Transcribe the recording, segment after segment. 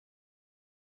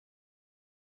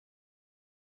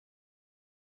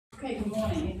Okay, good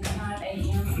morning. It is 9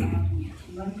 a.m. on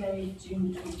Monday,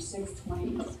 June 26,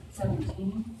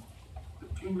 2017.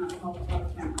 And I call the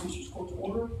Clark County Commissioners Court to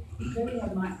order. Today we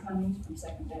have Mike Cummings from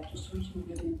Second Baptist Church who will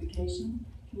give the invocation.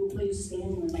 If you will please stand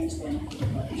and remain standing for the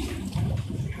pledge.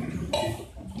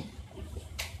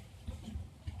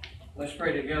 Let's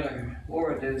pray together.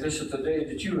 Lord, this is the day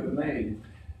that you have made.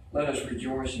 Let us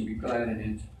rejoice and be glad in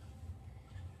it.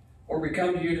 Lord, we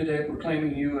come to you today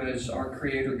proclaiming you as our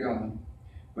Creator God.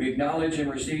 We acknowledge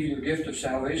and receive your gift of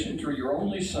salvation through your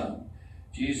only Son,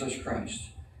 Jesus Christ,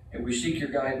 and we seek your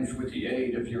guidance with the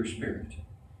aid of your Spirit.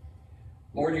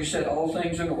 Lord, you set all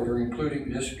things in order, including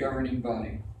this governing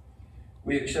body.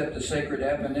 We accept the sacred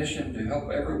admonition to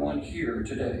help everyone here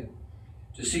today,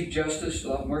 to seek justice,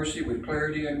 love mercy with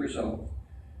clarity and resolve,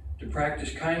 to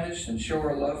practice kindness and show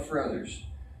our love for others,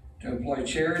 to employ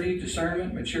charity,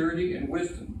 discernment, maturity, and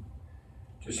wisdom,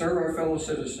 to serve our fellow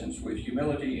citizens with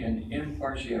humility and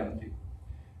impartiality,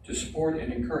 to support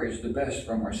and encourage the best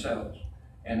from ourselves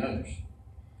and others.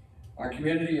 Our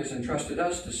community has entrusted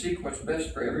us to seek what's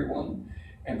best for everyone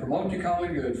and promote the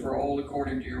common good for all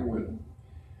according to your will.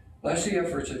 Bless the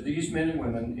efforts of these men and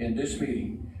women in this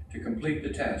meeting to complete the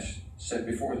tasks set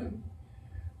before them.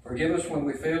 Forgive us when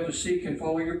we fail to seek and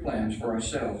follow your plans for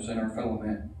ourselves and our fellow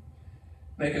men.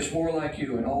 Make us more like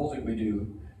you in all that we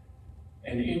do,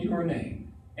 and in your name,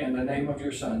 and the name of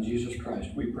your Son, Jesus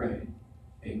Christ, we pray.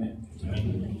 Amen.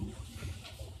 Amen.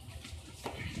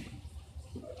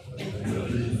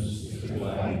 Allegiance to the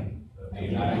flag of the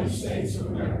United States of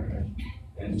America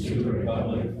and to the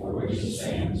republic for which it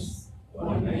stands,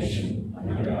 one nation,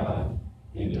 under God,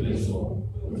 indivisible,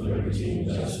 with liberty and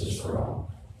justice for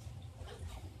all.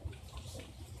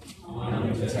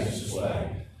 Honor the Texas flag.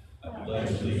 I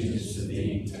pledge allegiance to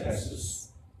thee,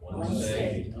 Texas, one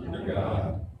state, under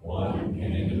God, one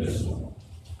and indivisible.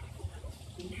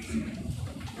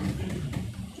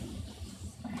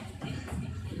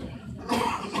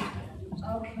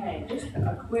 Okay, just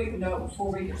a quick note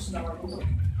before we get started.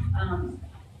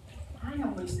 I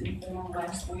have was informed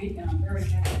last week, and I'm very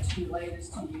happy to relay this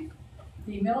to you.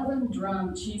 The Melvin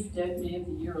Drum Chief Deputy of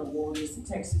the Year Award is the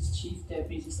Texas Chief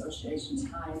Deputies Association's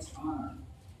highest honor.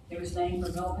 It was named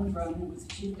for Melvin Drum, who was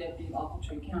the Chief Deputy of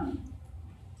Ochiltree County.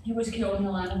 He was killed in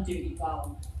the line of duty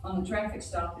while on the traffic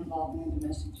stop involving a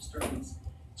domestic disturbance.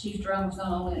 Chief Drum was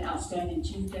not only an outstanding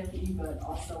Chief Deputy, but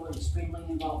also extremely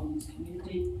involved in his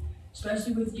community,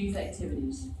 especially with youth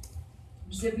activities.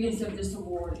 Recipients of this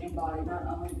award embody not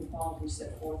only the qualities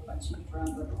set forth by Chief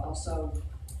Drum, but also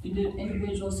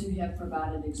individuals who have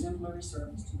provided exemplary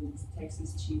service to the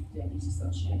Texas Chief Deputies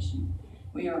Association.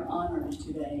 We are honored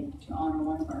today to honor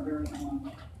one of our very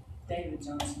own. David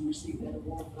Johnson received that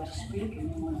award last week,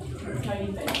 and we want to tell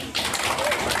you that.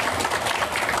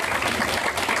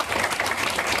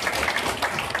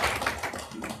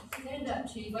 Stand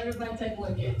up, Chief. Let everybody take a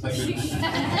look at you.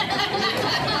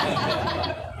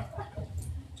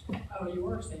 Oh, you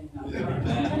were standing up.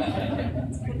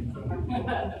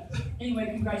 Anyway,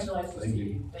 congratulations to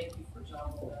you. Thank you for a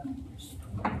job well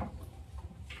done.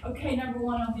 Okay, number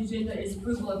one on the agenda is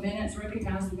approval of minutes.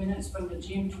 Recognize the minutes from the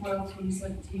June 12,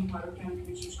 2017 Clark County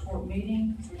Commissioners Court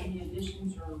meeting. Is there any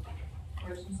additions or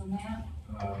questions on that?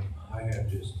 I have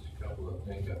just a couple of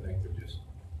things. I think they're just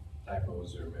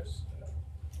typos or missed.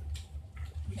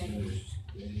 There's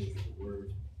the word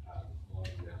on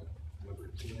number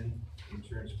 10,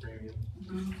 insurance premium.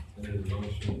 Under the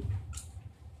motion,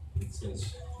 it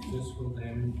says physical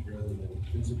damage rather than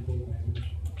physical damage.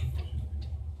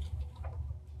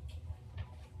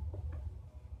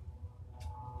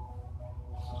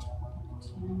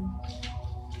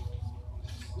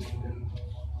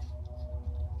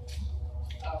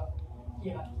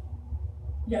 Yeah.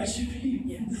 Yeah, it should be,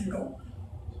 yeah, physical.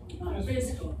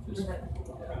 Physical.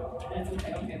 That's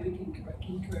okay, okay, we can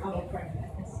correct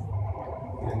that.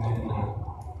 And then,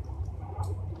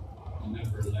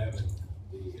 number 11,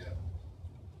 the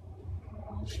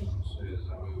motion says,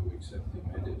 I move we accept the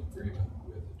amended agreement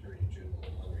with Attorney General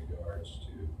in regards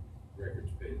to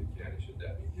records paid to the county. Should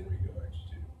that be in regards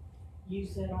to? You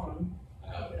said on.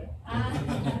 Okay.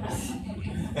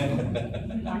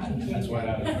 That's what I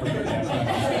was.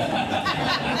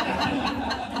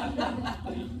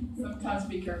 Sometimes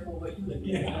be careful what you look at.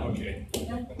 Yeah, okay.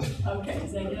 Okay,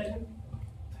 is that good?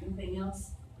 Anything else?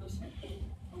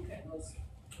 Okay, those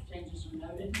changes are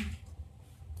noted.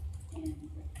 And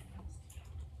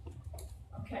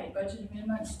okay, budget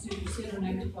amendments to consider and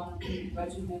act upon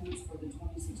budget amendments for the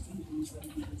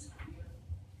 2016-2017 fiscal year.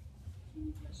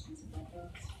 Any questions about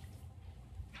those?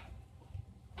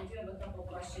 I do have a couple of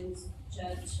questions,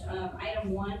 Judge.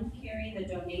 Item 1, Carrie, the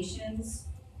donations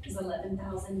is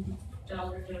 $11,000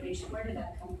 donation, where did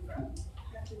that come from?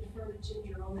 Have to defer to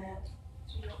Ginger on that.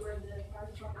 Do you know where the fire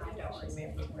department? I don't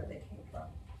remember where they came from.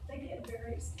 They get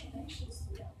various donations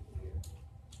throughout the year.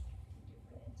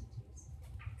 Different entities.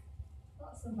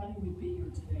 Thought somebody would be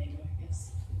here today, but I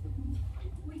guess.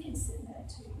 We can send that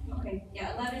to you. Okay,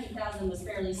 yeah, 11,000 was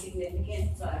fairly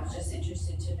significant, so I was just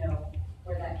interested to know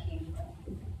where that came from.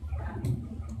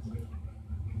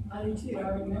 I do too, I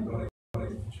remember.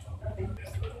 Okay.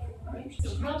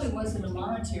 So it probably wasn't a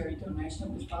monetary donation,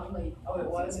 it was probably, oh, it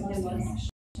was. It was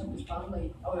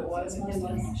probably, oh, it was.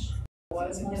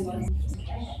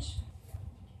 Cash.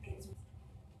 Okay.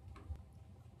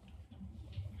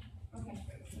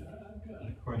 I've got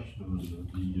a question on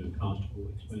the constable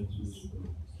expenses for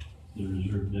the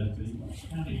reserve deputy. What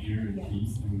kind of guarantee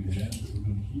do we have that we're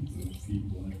gonna keep those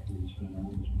people after we spend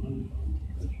all this money on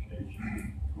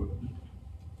education equipment?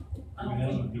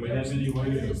 Do we have any way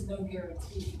There of? is no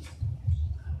guarantee.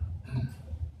 I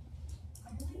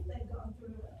believe they've gone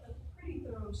through a pretty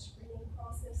thorough screening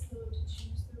process though to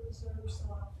choose the reserve, so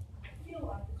I feel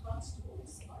like the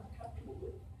constables are comfortable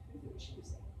with who they're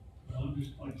choosing. Well, I'm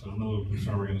just like, I'm a little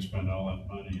concerned we're gonna spend all that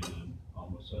money and then all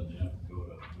of a sudden you have to go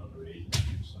to another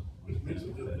agency or something. Which makes a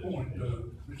good point,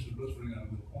 Mr. Bush bringing out a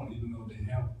good point, even though they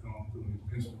have gone through an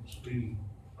extensive screening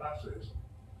process,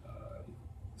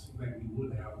 it seems like we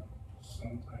would have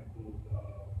some type of,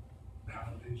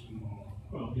 validation on.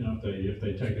 Well, you know, if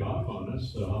they take it off on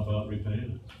us, how about repaying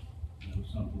it? You know,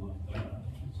 something like that.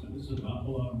 So this is not a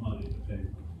whole lot of money to pay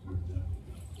for reserve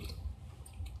deputy.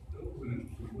 That was an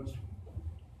interesting question.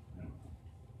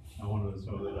 I wanted to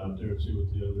throw that out there and see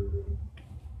what the other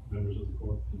members of the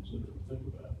court consider and think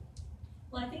about it.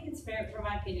 Well, I think it's fair, from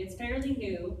my opinion, it's fairly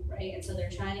new, right? And so they're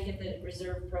trying to get the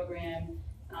reserve program,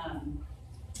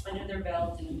 under their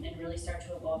belt and really start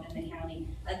to evolve in the county.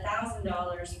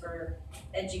 $1,000 for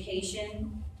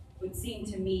education would seem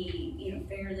to me, you know,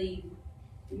 fairly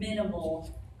minimal.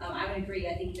 I would agree,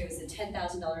 I think if it was a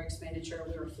 $10,000 expenditure,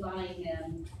 we were flying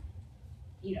them,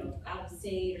 you know, out of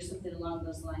state or something along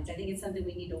those lines. I think it's something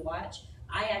we need to watch.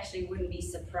 I actually wouldn't be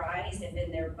surprised if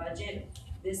in their budget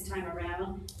this time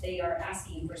around, they are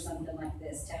asking for something like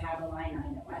this to have a line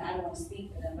item. And I don't want to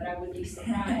speak for them, but I would be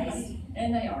surprised.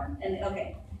 And they are. And,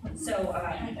 okay, so,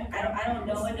 I don't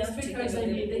know enough to It's give because a they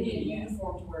good need a opinion.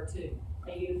 uniform to wear too.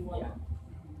 A uniform.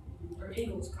 Their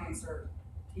Eagles concert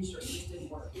t-shirt just didn't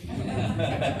work.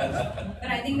 But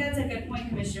I think that's a good point,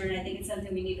 Commissioner, and I think it's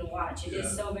something we need to watch. It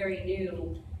is so very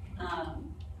new.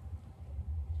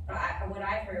 But what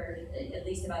I've heard, at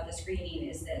least about the screening,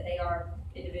 is that they are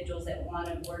individuals that want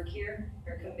to work here,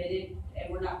 they're committed, and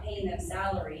we're not paying them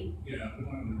salary. Yeah, I don't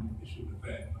have an issue with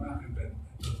that, I think that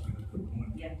does make a good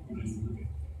point. Yeah. We need to look at.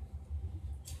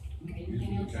 Okay, These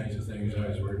anything are else? the kinds of things I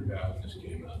was worried about when this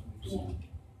came up.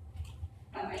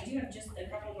 I do have just a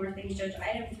couple more things, Judge.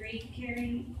 Item 3,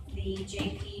 Carrie, the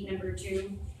JP number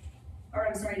 2, or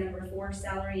I'm sorry, number 4,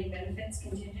 salary and benefits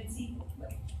contingency.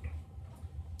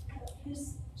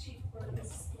 His chief clerk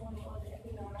is going on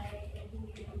every night, and he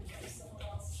needed to pay someone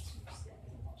else to step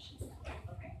in while she's out.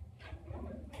 Okay.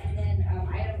 And then,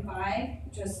 item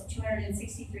 5, just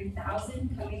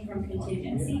 $263,000 coming from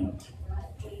contingency.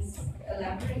 Please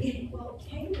elaborate. Well,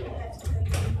 Kate will have to tell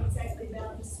you exactly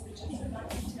about the switches, and I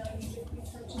can tell you if we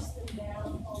purchase them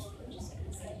now or purchase them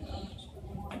at the same time.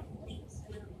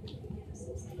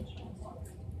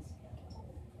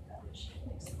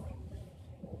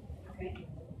 Okay.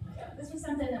 This was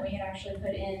something that we had actually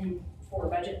put in for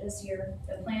budget this year.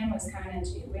 The plan was kind of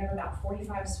we have about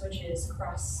 45 switches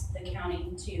across the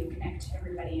county to connect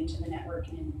everybody into the network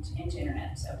and into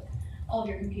internet. So all of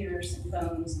your computers and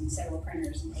phones and several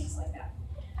printers and things like that.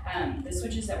 The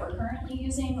switches that we're currently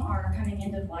using are coming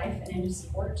end of life and into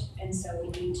support, and so we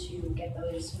need to get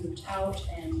those moved out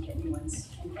and get new ones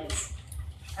in place.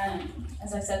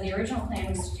 As I said, the original plan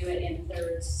was to do it in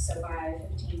thirds, so buy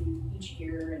 15 each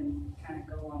year and kind of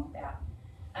go along with that.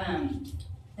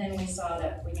 Then we saw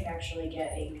that we could actually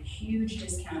get a huge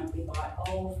discount if we bought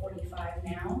all 45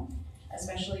 now,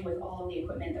 especially with all of the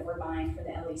equipment that we're buying for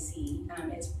the LEC.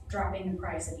 It's dropping the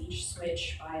price of each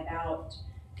switch by about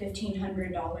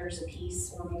 $1,500 a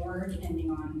piece or more,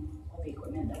 depending on all the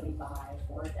equipment that we buy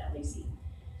for the LEC.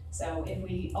 So if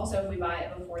we buy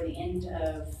it before the end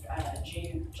of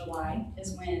July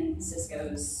is when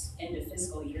Cisco's end of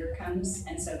fiscal year comes,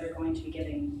 and so they're going to be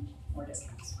giving more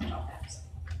discounts on top of that.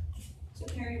 So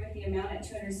Carrie, with the amount at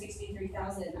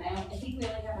 $263,000, I think we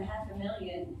only have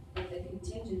 $500,000 with the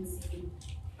contingency.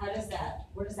 Where does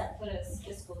that put us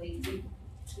fiscally?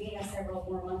 We have several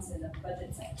more months in the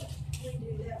budget cycle. We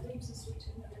do, that leaves us with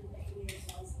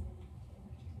 288,000 in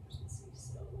emergency,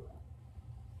 so,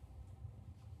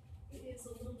 it it's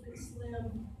a little bit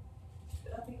slim,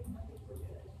 but I think we're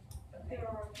good. There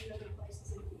are a few other places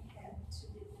that we had to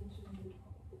dip into.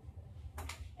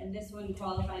 And this wouldn't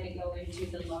qualify to go into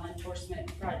the law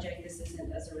enforcement project, this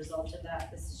isn't as a result of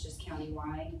that, this is just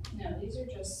countywide. No, these are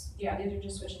just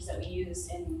switches that we use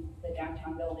in the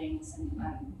downtown buildings and,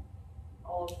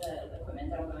 all of the equipment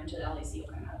that will go into the LEC will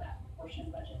come out of that portion of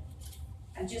the budget.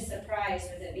 I'm just surprised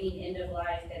with it being end of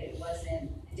life that it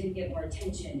didn't get more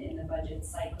attention in the budget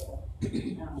cycle.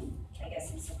 I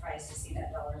guess I'm surprised to see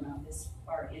that dollar amount this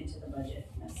far into the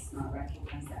budget, let's not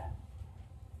recognize that.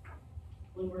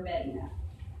 When we're betting that.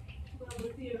 Well,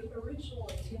 but the original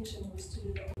intention was to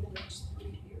do it over the next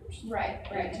 3 years. Right,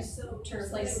 Just so. to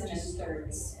replace them in just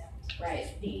thirds. starting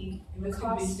Right, the It was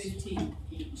gonna be cost, 15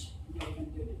 each, and we're gonna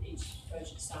do it each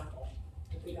budget cycle,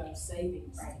 but we got a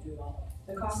savings to do it all.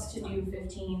 the cost to do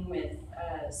 15 with,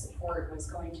 support was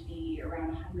going to be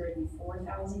around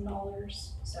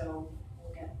 $104,000. So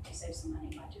we'll save some money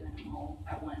by doing them all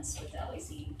at once with the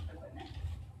LEC equipment.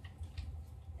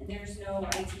 And there's no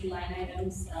IT line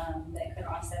items, that could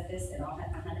offset this, it all,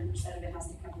 100% of it has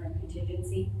to come from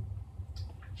contingency. We'd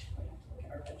have to look at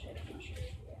our budget, I'm not sure.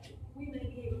 We may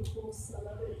be able to pull some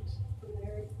of it from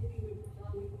there, if you would prefer,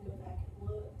 we can go back and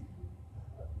look.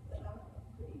 But I'm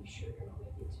pretty sure you're not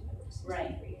gonna get $263.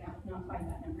 Right. Yeah, not quite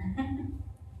that number.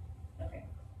 Okay.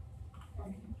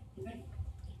 Okay.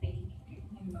 Thank you. Need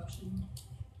a motion?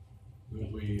 Will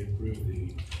we approve the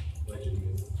budget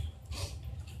amendments?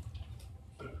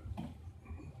 Okay,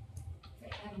 I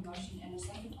have a motion and a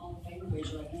second, all in favor, raise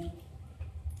your right hand.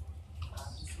 5-0,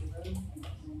 thank you very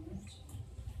much.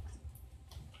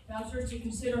 Vouchers, to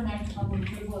consider and act upon the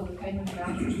approval of the payment of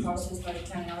vouchers processed by the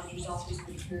county auditor's office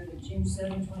for the period of June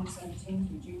 7, 2017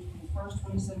 through June 21st,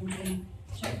 2017.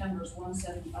 Check numbers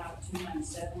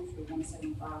 175,297 through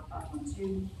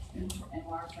 175,512, and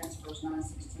wire transfers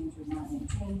 916 through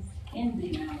 918, in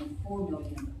the amount of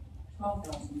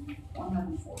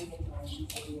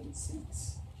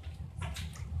 $4,012,148.48.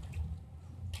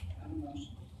 Have a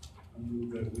motion. I move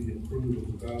that we approve of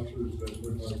the vouchers that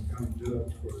were by the county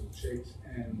judge for checks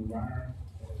and wire,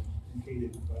 as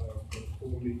indicated, for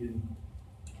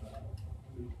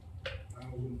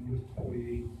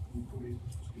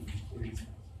 $4,048,048.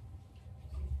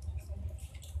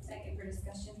 Second for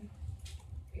discussion.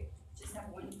 Just have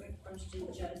one quick question,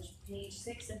 Judge. Page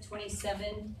 6 of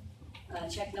 27,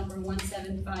 check number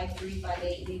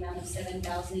 175,358, the amount of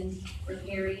 $7,000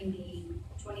 repairing the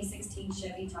 2016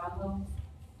 Chevy Tahoe.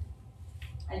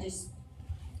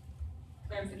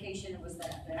 Clarification, was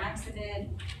that an accident?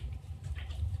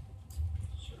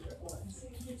 Sure it was. See,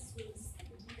 this was the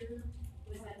deer,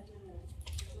 we had,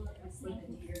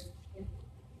 Sleeping deer.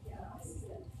 yeah, I see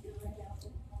that, you're right out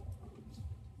there.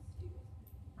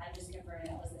 I just confirmed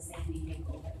that was the same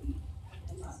vehicle that we had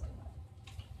talked about.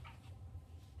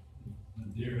 The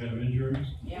deer have injuries?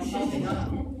 Yeah, probably not.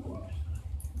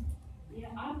 Yeah,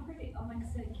 I'm pretty, like I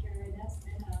said, Carrie, that's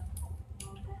been a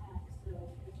long back, so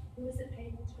who is it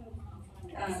payable to?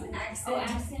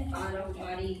 Accent, auto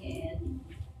body, and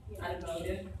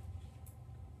automotive.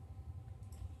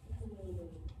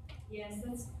 Yes,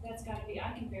 that's gotta be,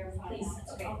 I can verify Please, that,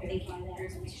 okay, I'll thank verify you. that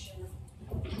Here's to my- make sure.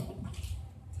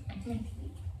 Okay.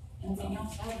 Anything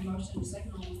else? I have a motion and a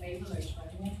second, all in favor, raise your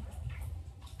right hand.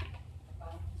 5-0,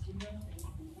 thank you very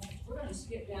much. We're gonna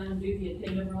skip down and do the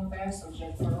addendum real fast, so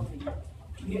Judge Earl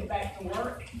can get back to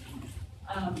work.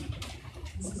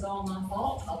 This is all my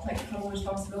fault, I'll take total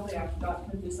responsibility, I forgot to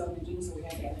put this on the agenda, so we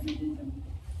had to add an addendum.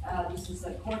 This is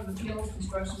a Court of Appeals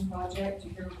construction project,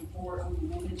 you hear a report on the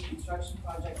amended construction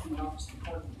project from the Office of the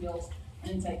Court of Appeals,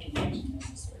 and take any action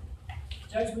necessary.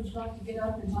 Judge, would you like to get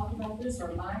up and talk about this,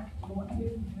 or Mike, you want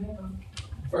to, whoever?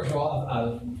 First of all,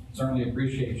 I certainly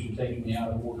appreciate you taking me out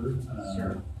of order.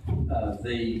 Sure.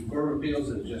 The Court of Appeals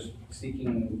is just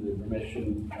seeking the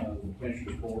permission of the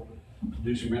Commissioner's Court to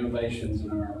do some renovations in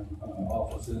our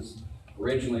offices.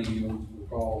 Originally, you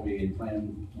recall, we had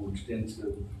planned more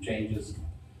extensive changes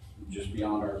just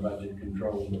beyond our budget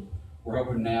control. But we're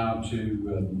hoping now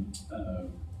to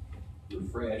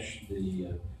refresh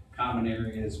the common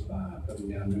areas by putting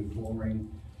down new flooring,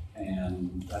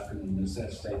 and that's going to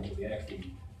necessitate that we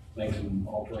actually make some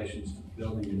alterations to the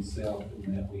building itself,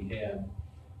 and that we have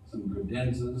some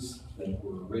credenzas that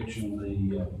were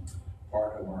originally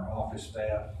part of our office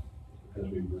staff. Because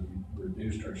we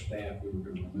reduced our staff, we were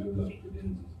going to remove those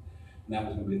credenzas. And that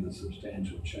was going to be the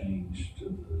substantial change to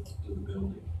the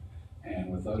building. And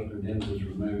with those credenzas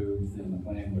removed, then the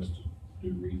plan was to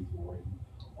do reflooring.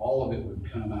 All of it would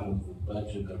come out of the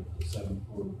budget of the 7th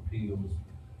Court of Appeals.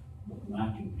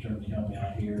 Mike can certainly help me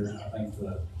out here. I think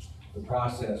the the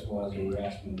process was we were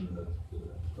asking the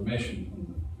permission from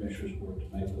the Commissioners Board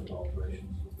to make those alterations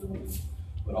to the building,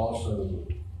 but also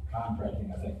the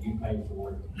contracting, I think you paid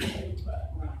for it, you paid it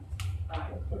back. Right.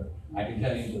 But I can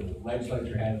tell you the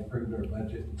legislature has approved our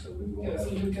budget, and so we will. Good, so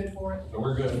you're good for it? So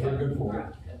we're good for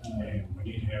it. And we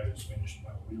need to have this finished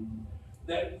by when?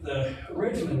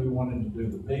 Originally, we wanted to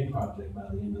do the big project by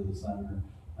the end of the summer.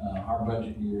 Our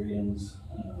budget year ends,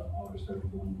 August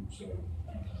 31, so,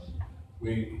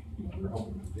 we're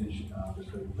hoping to finish it on August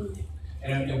 31st.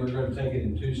 And we're gonna take it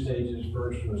in two stages.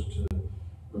 First was to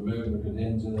remove the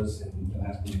cadenzas, and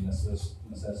that's going to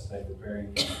necessitate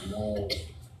repairing the walls.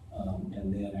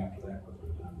 And then after that, we're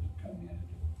going to come in and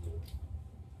do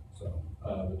the floor.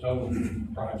 So, the total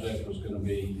project was gonna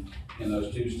be in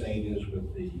those two stages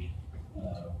with the,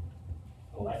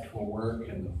 electrical work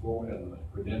and the floor and the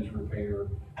credenza repair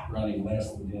running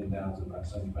less than $10,000, about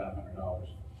 $7,500.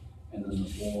 And then the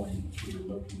flooring,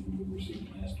 we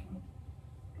received an estimate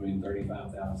between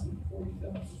 $35,000 and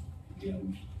 $40,000.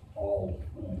 Again, all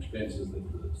expenses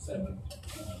that the seventh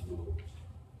will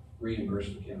reimburse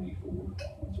the county for once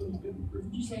it's been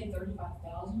approved. Did you say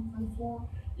 35,000 for the floor?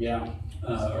 Yeah,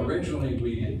 originally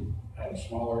we had a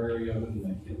smaller area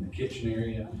in the kitchen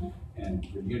area, and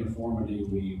for uniformity,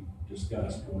 we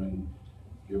discussed going,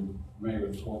 you're familiar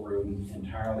with the courtroom,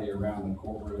 entirely around the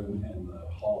courtroom and the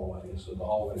hallway. So the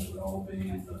hallways would all be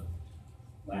in the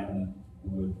laminate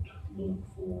wood look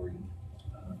flooring,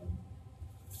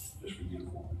 just for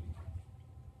uniformity.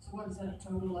 So what is that a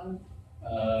total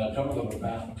of? Total of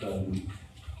about,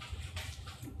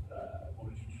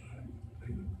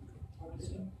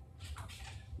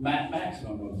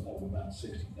 maximum of about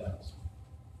 60,000.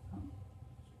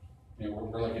 And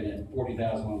we're looking at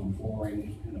 40,000 on the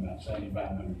flooring and about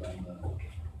 7,500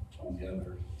 on the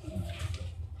other.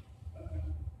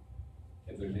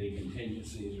 If there's any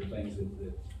contingencies or things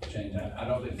that change, I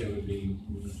don't think there would be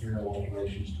material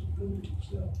alterations to the building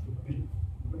itself.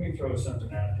 Let me throw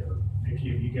something out there. Nikki,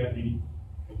 have you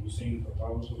seen the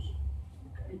proposals?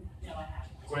 Okay. No, I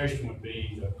haven't. The question would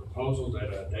be the proposal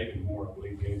that David Moore, I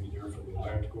believe, gave you there for the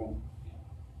electrical,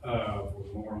 for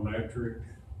more electric.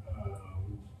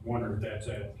 Wonder if that's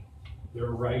at their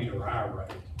rate or our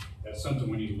rate. That's something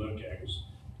we need to look at, because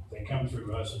if they come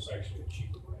through us, it's actually a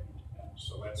cheaper rate.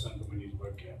 So that's something we need to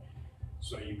look at.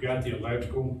 So you've got the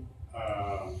electrical,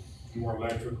 more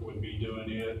electrical would be doing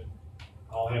it.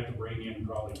 I'll have to bring in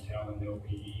probably Talon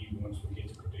LPE once we get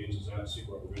the credentials out and see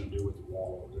what we're gonna do with the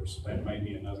wall over there. So that may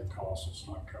be another cost that's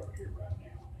not covered here right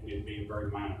now. And it'd be a very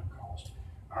minor cost.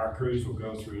 Our crews will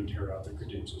go through and tear out the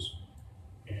credentials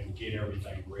and get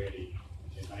everything ready.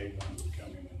 And then they want to come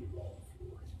in and do all the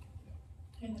flooring.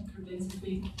 Can the credentials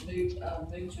be moved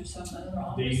to some other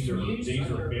office? These use,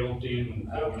 are or- built in, when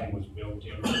the building Okay. was built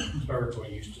in.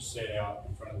 Clerically used to sit out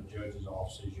in front of the judge's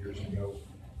offices years ago.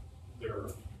 They're,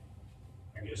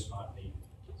 I guess, not needed.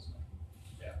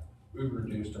 Yeah, we've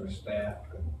reduced our staff,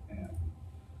 and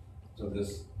so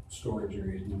this storage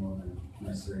area is no longer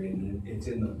necessary, and it's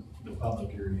in the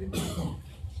public area.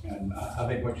 And I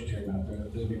think what you're talking about there,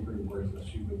 they'd be pretty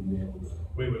worthless. You wouldn't be able to.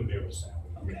 We wouldn't be able to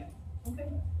salvage. Okay, okay.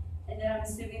 And then I'm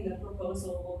assuming the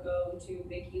proposal will go to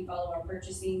Vicki, follow our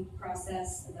purchasing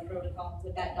process and the protocol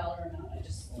with that dollar amount. I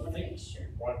just want to make sure.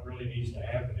 What really needs to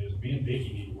happen is me and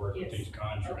Vicki need to work with Yes. these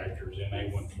contractors and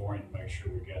A1 Flooring to make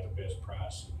sure we got the best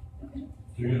price. So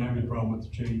you're gonna have any problem with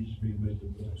the changes being made to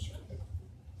this?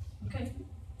 Okay,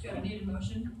 do I need a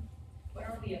motion? What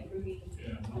are we approving?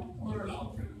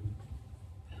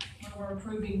 We're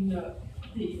approving the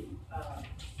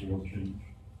Or change?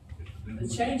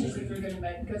 changes that they're gonna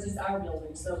make, because it's our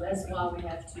building, so that's why we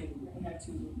have to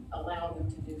allow them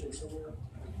to do it, so we're.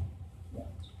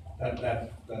 That's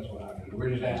what I do. We're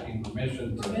just asking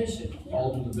permission to Permission, yeah.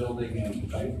 alter the building and to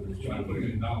pay for the So I'm putting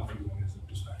change. it down for you on this at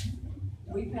this time.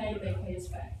 We pay, they pay us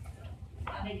back.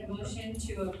 I make a motion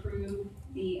to approve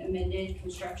the amended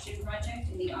construction project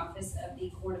in the Office of the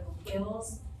Court of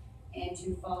Appeals and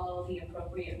to follow the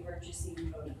appropriate purchasing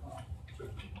protocol.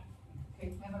 Okay,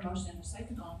 we have a motion and a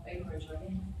second, all in favor, raise your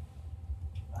hand.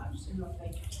 5-0,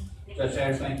 thank you. Judge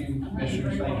Harris, thank you.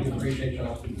 Commissioners, thank you. Appreciate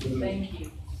y'all. Thank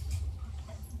you.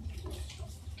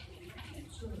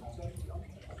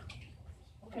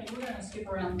 Okay, we're gonna skip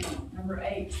around to number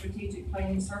 8, strategic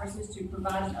planning services, to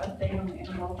provide an update on the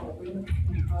interlocal agreement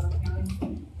between Carter County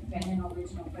and Panhandle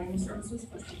Regional Planning Services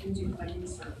for strategic planning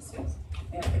services.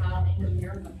 We have Kyle Ingram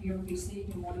here from PRPC.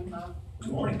 Good morning, Kyle.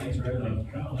 Good morning, thanks for having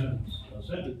me. Kyle hasn't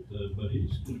said it, but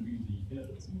he's gonna be the head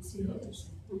of it. Yes, he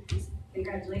is.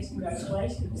 Congratulations.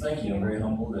 Congratulations. Thank you, I'm very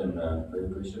humbled and very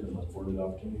appreciative and look forward to the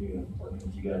opportunity of working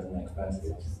with you guys in that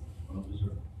capacity. Well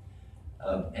deserved.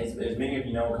 As many of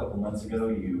you know, a couple months ago,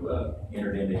 you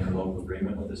entered into a local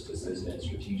agreement with us to assist in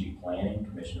strategic planning.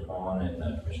 Commissioner Vaughn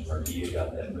and Commissioner Murguia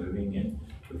got that moving, and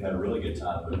we've had a really good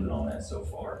time moving on that so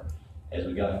far. As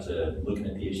we got to looking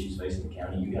at the issues facing the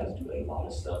county, you guys do a lot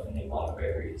of stuff in a lot of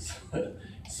areas.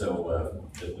 So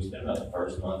we spent about the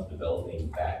first month developing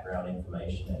background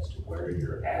information as to where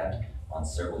you're at on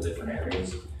several different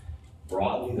areas.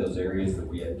 Broadly, those areas that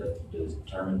we had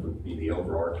determined would be the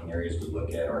overarching areas we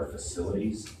look at are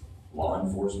facilities, law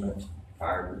enforcement,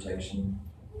 fire protection,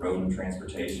 road and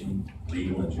transportation,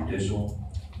 legal and judicial,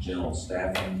 general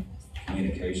staffing,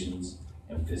 communications,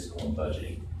 and fiscal and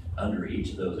budgeting. Under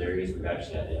each of those areas, we've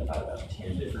actually identified about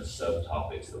 10 different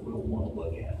subtopics that we'll want to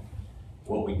look at.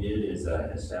 What we did is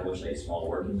establish a small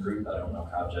working group. I don't know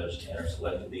how Judge Tanner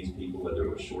selected these people, whether it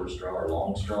was short straw or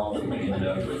long straw, but we ended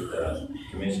up with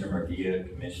Commissioner Murguia,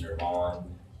 Commissioner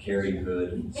Vaughn, Kerry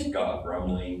Hood, Scott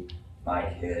Brumley,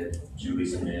 Mike Head, Julie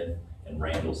Smith, and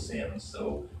Randall Sims.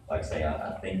 So, like I say,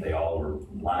 I think they all were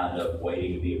lined up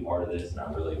waiting to be a part of this, and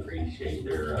I really appreciate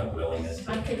their willingness.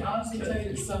 I can honestly tell you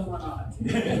that some were not.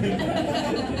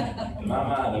 In my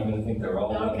mind, I'm gonna think they're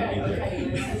all willing to be there.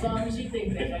 Okay, as long as you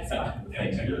think that, that's fine.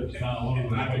 Thanks, Judge.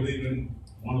 And I believe in,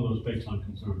 One of those picks I'm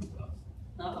concerned about.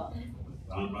 Uh-oh.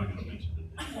 I'm not gonna mention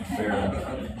it. Fair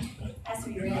enough. Has to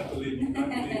be I real. believe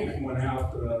everyone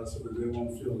out, so that they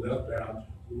won't feel left out.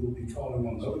 We will be calling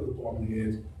on the other department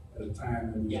heads at a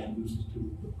time that we introduce us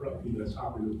to the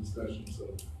topic of discussion. So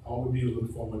all of you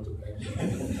look forward to that.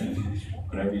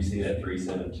 Whenever you see that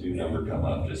 372 number come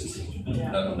up, just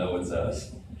let them know it's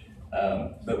us.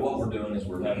 But what we're doing is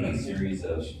we're having a series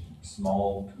of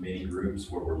small committee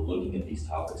groups where we're looking at these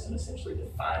topics and essentially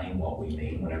defining what we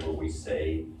mean whenever we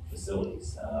say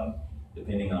facilities.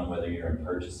 Depending on whether you're in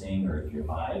purchasing or if you're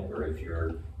Mike or if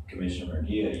you're Commissioner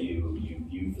Murguia, you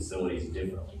view facilities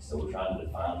differently. So we're trying to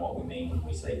define what we mean when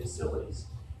we say facilities.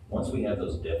 Once we have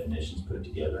those definitions put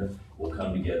together, we'll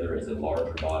come together as a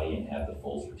larger body and have the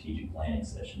full strategic planning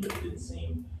session. But it didn't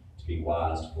seem to be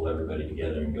wise to pull everybody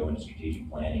together and go into strategic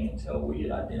planning until we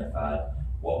had identified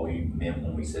what we meant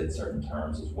when we said certain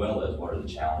terms, as well as what are the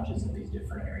challenges in these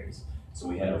different areas. So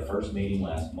we had our first meeting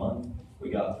last month. We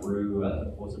got through,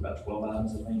 what was it, about 12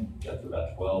 items, I think? Got through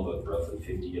about 12 of roughly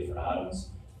 50 different items,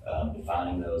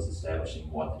 defining those,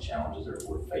 establishing what the challenges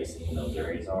we're facing in those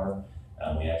areas are.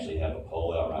 We actually have a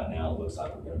poll out right now. It looks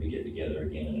like we're going to be getting together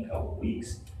again in a couple of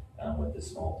weeks with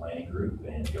this small planning group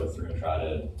and go through and try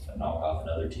to knock off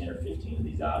another 10 or 15 of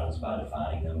these items by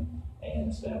defining them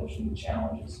and establishing the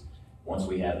challenges. Once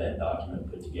we have that document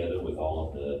put together with all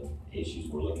of the issues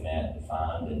we're looking at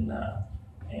defined and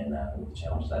with the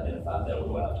challenges identified, that will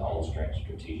go out to all the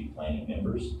strategic planning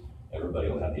members. Everybody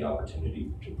will have the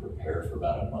opportunity to prepare for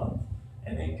about a month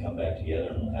and then come back together,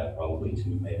 and we'll have probably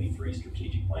 2, maybe 3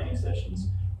 strategic planning sessions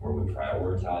where we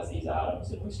prioritize these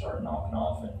items and we start knocking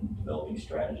off and developing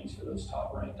strategies for those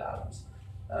top ranked items.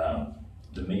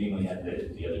 The meeting we had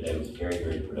the other day was very,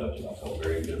 very productive. I felt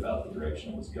very good about the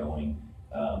direction it was going.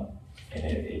 And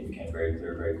it became very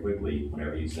clear very quickly,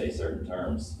 whenever you say certain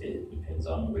terms, it depends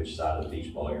on which side of the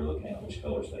beach ball you're looking at, which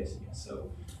color's facing you. So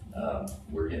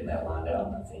we're getting that lined out,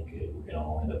 and I think we're gonna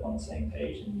all end up on the same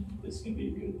page, and this is gonna be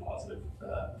a good, positive,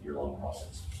 year-long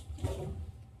process.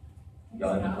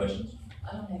 Y'all have any questions?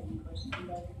 I don't have any questions.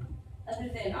 Other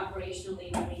than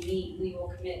operationally, when we meet, we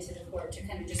will commit to the court to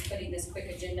kind of just putting this quick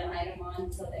agenda item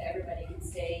on so that everybody can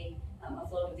stay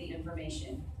afloat with the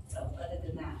information. So other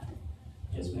than that.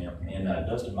 Yes, ma'am. And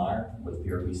Dustin Meyer with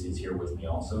PRPC is here with me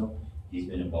also. He's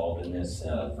been involved in this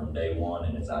from day one,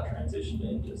 and as I transitioned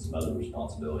into some other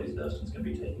responsibilities, Dustin's going to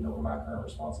be taking over my current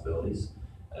responsibilities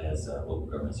as Local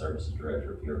Government Services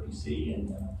Director of PRPC,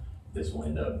 and this will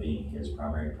end up being his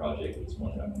primary project. It's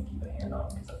one that I'm going to keep a hand on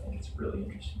because I think it's a really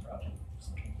interesting project.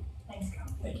 So, Thanks,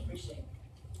 Colin. thank you. Appreciate it.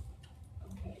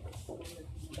 Okay.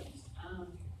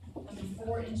 Number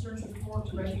 4, insurance report,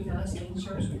 to recognize the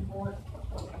insurance report.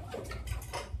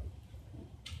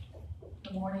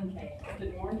 Good morning, Kate.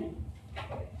 Good morning.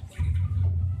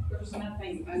 There's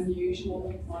nothing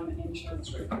unusual on the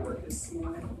insurance report this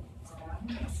morning.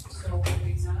 So we'll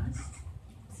be nice.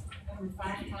 Number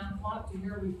 5, time clock, to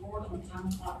hear a report on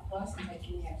time clock plus and take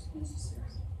any action necessary.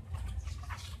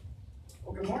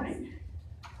 Well, good morning.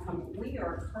 We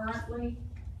are currently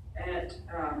at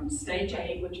stage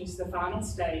 8, which is the final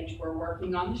stage. We're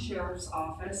working on the sheriff's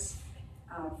office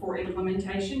for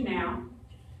implementation now.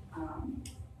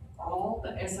 All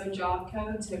the SO job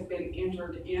codes have been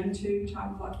entered into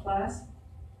Time Clock Plus,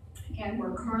 and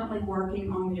we're currently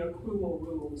working on the accrual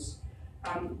rules,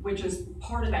 which is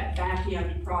part of that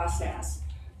back-end process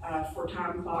for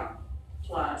Time Clock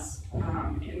Plus,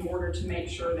 in order to make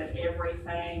sure that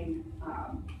everything,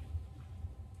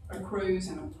 accrues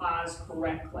and applies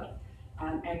correctly.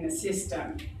 And the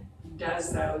system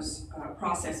does those,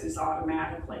 processes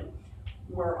automatically.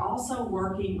 We're also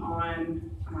working on,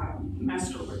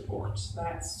 muster reports.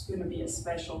 That's gonna be a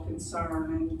special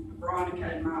concern, and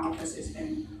Veronica in my office has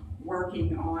been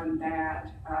working on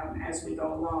that, as we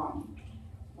go along.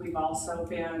 We've also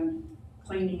been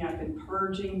cleaning up and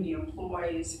purging the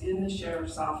employees in the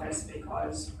sheriff's office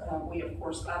because, we of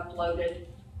course uploaded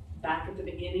back at the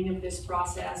beginning of this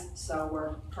process, so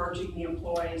we're purging the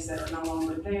employees that are no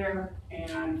longer there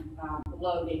and,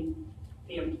 loading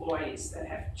the employees that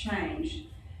have changed.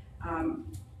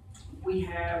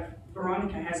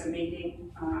 Veronica has a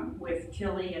meeting, with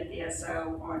Kelly at the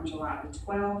SO on July the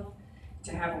 12th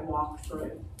to have a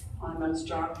walkthrough on those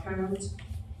job codes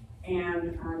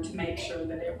and, to make sure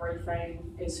that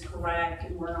everything is correct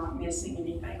and we're not missing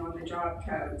anything on the job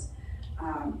codes.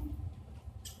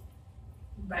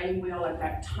 They will at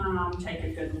that time take a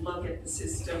good look at the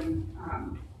system,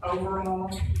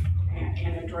 overall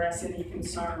and address any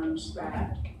concerns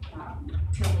that,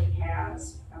 Tilly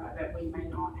has, that we may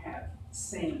not have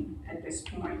seen at this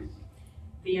point.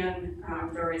 Then,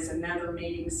 there is another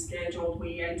meeting scheduled.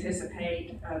 We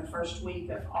anticipate, the first week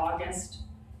of August,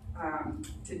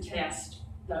 to test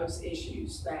those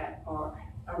issues that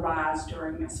arise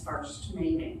during this first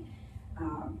meeting,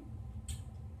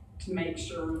 to make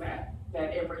sure that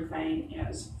everything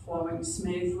is flowing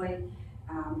smoothly.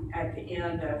 At the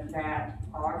end of that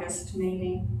August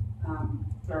meeting,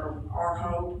 our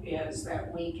hope is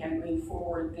that we can move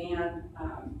forward then,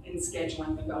 in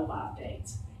scheduling the go-live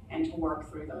dates and to work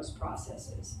through those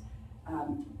processes.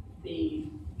 The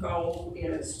goal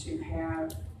is to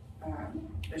have,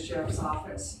 the sheriff's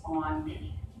office on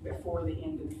before the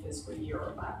end of the fiscal year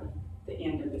or by the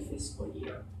end of the fiscal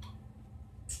year.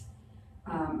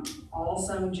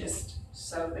 Also, just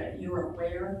so that you're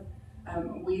aware,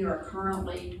 we are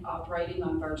currently operating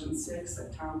on version 6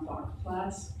 of Time Clock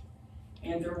Plus,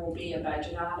 and there will be a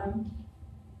budget item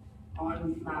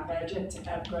on my budget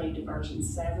to upgrade to version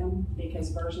 7 because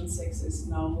version 6 is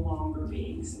no longer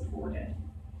being supported.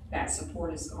 That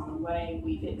support has gone away.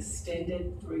 We've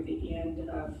extended through the end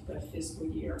of the fiscal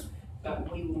year,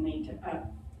 but we will need to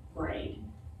upgrade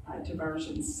to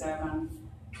version 7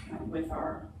 with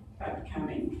our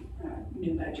upcoming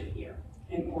new budget year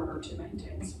in order to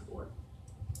maintain support.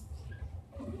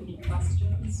 Any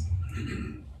questions?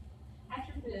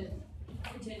 After the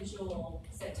potential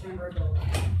September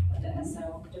delay of the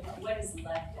SO, what is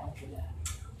left after that?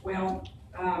 Well,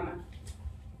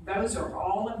 those are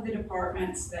all of the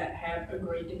departments that have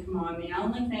agreed to come on. The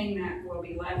only thing that will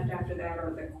be left after that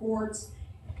are the courts,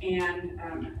 and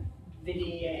the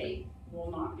DA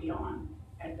will not be on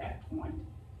at that point.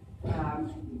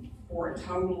 For a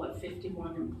total of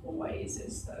 51 employees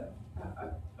is the,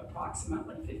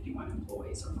 approximately 51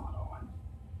 employees are not on.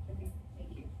 Okay,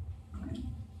 thank you.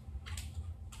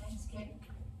 Thanks, Kate.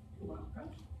 You're welcome.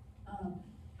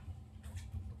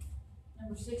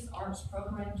 Number 6, arts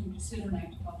program, to consider and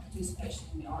act upon participation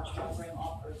in the arts program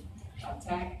offered by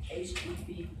TAC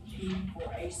HGBP for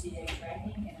ACA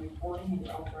tracking and reporting, and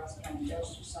to authorize the county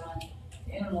judge to sign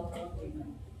the interlocal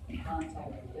agreement and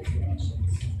contact with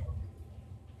designations.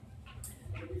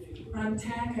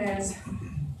 TAC has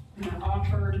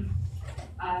offered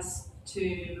us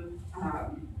to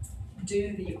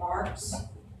do the arts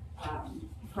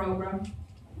program,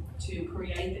 to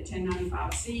create the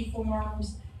 1095C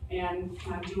forms and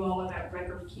do all of that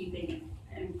record keeping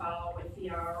and file with the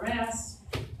IRS,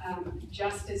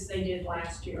 just as they did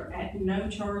last year at no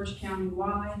charge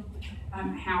countywide.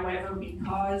 However,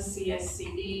 because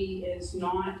CSCD is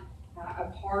not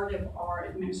a part of our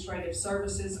administrative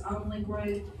services only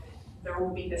group, there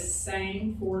will be the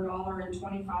same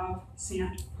 $4.25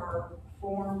 per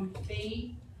form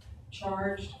fee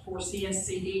charged for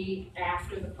CSCD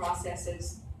after the process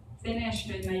is finished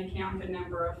and they count the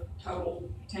number of total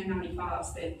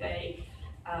 1095s that they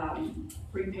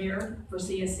prepared for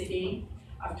CSCD.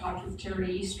 I've talked with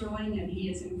Terry Easterling and he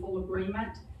is in full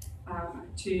agreement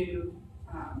to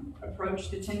approach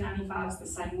the 1095s the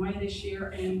same way this year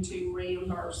and to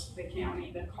reimburse the county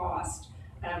the cost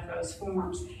of those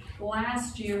forms.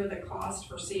 Last year, the cost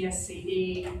for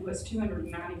CSCD was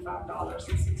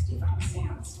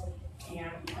 $295.65,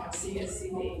 and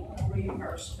CSCD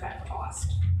reimbursed that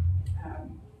cost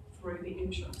through the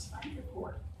insurance fund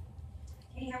report.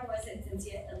 Hey, how was it since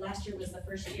last year was the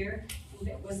first year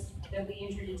that we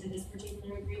entered into this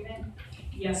particular agreement?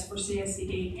 Yes, for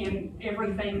CSCD, and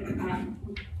everything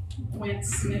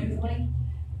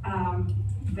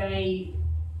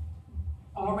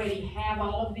already have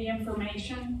all of the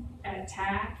information at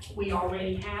TAC. We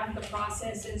already have the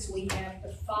processes, we have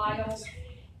the files.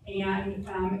 And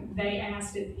they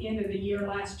asked at the end of the year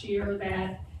last year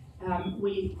that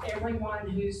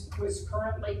everyone was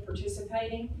currently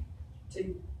participating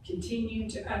to continue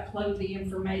to upload the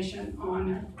information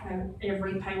on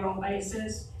every payroll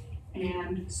basis.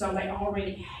 And so they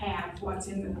already have what's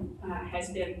has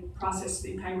been processed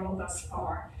through payroll thus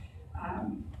far.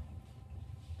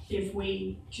 If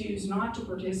we choose not to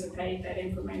participate, that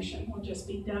information will just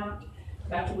be dumped,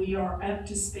 but we are up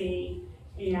to speed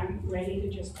and ready to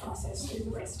just process through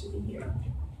the rest of the year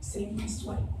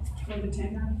seamlessly for the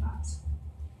 1095s.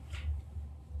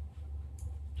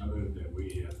 I move that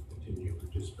we continue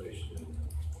participation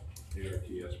in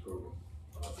the ARTS program,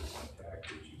 sponsored by TAC,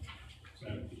 RG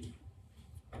 17.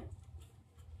 All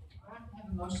right, I have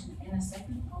a motion and a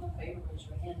second. All in favor, raise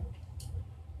your hand.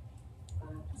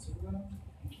 5-0.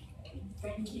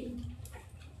 Thank you.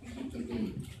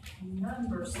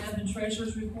 Number 7,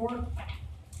 treasurer's report.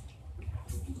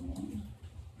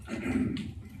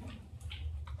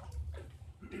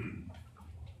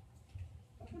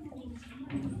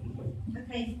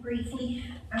 Okay, briefly,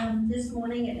 this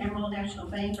morning at Emerald National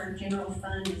Bank, our general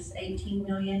fund is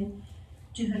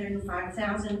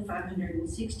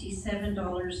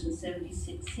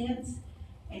 $18,205,567.76,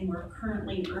 and we're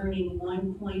currently earning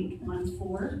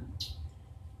 1.14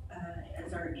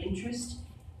 as our interest,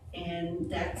 and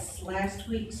that's last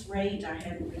week's rate. I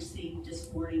haven't received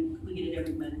this morning. We get it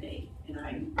every Monday, and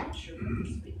I'm not sure what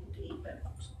this week will be, but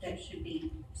that should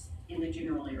be in the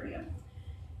general area.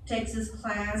 Texas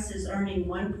class is earning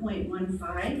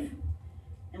 1.15,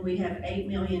 and we have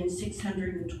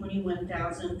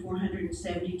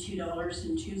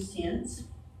 $8,621,472.02.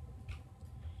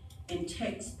 In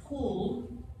Tex pool,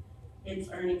 it's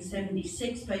earning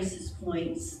 76 basis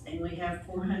points, and we have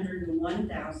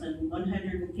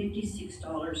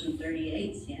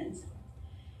 $401,156.38.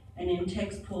 And in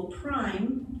Tex pool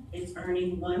prime, it's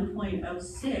earning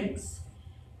 1.06,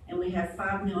 and we have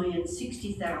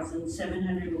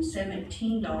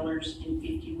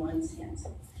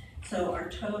 $5,060,717.51. So our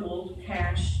total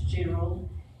cash general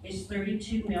is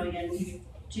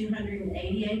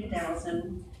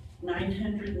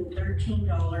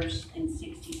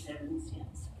 $32,288,913.67.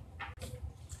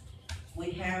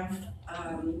 We have,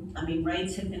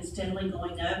 rates have been steadily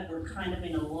going up. We're kind of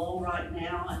in a lull right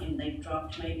now, and they've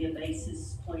dropped maybe a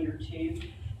basis point or two,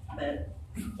 but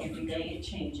every day it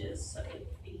changes, so it'll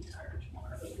be higher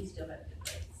tomorrow, but we still have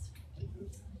good rates.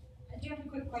 I do have a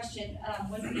quick question.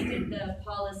 When we did the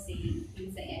policy, it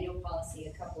was the annual policy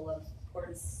a couple of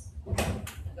quarters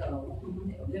ago,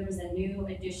 there was a new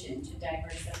addition to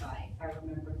diversify, if I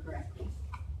remember correctly.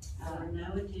 There are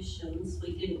no additions.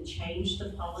 We didn't change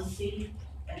the policy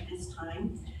at this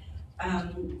time.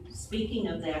 Speaking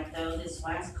of that though, this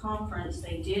last conference,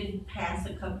 they did pass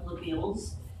a couple of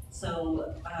bills.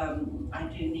 So, I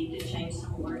do need to change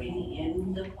some wording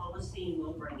in the policy, and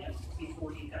we'll bring it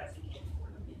before you guys again for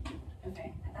an amendment.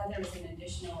 Okay, I thought there was an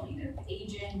additional either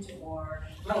agent or.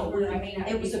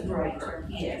 It was a broker,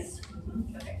 yes.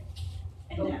 Okay.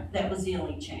 And that was the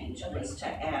only change, was to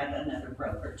add another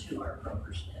broker to our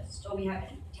brokers list. So we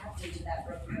haven't tapped into that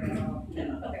broker at all?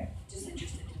 No. Okay, just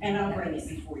interested. And I'll bring it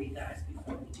before you guys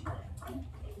before we do that.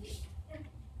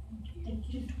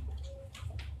 Thank you.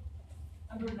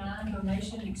 Number 9,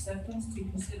 donation acceptance to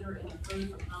consider and approve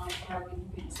from Highland Fire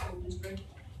Independent School District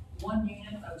 1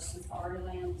 unit of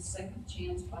Safariland Second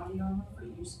Chance body armor for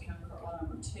use in County Court Law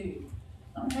Number 2.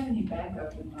 I don't have any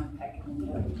backup in my packet on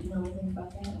that. Do you know anything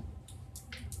about that?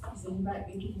 Is anybody,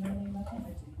 Vicki, do you know anything about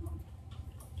that?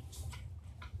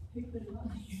 Who put it on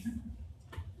here?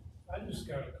 I just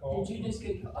got a call. Did you just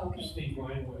get, okay. Steve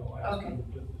Langwell asked him to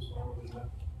put this on, and I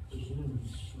presume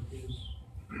it's for his.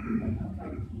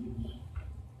 Okay.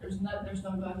 There's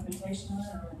no documentation on it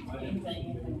or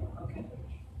anything? Okay.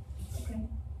 Okay.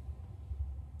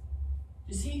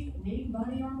 Does he need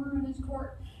body armor in his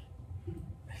court?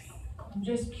 I'm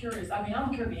just curious. I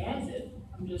don't care if he has it.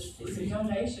 It's a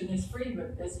donation, it's free,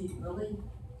 but does he really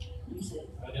use it?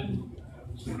 I haven't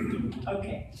seen it.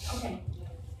 Okay.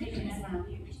 Did you get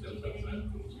any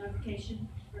notification?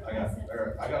 I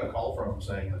got a call from him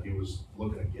saying that he was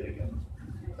looking at getting it.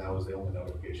 That was the only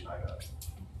notification I got.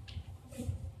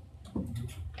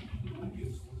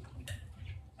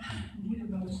 Need a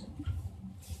motion.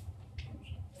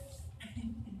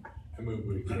 I move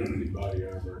we accept the body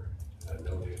armor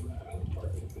donated by Highland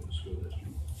Park Independent School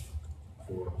District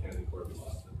for County Court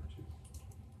Law Number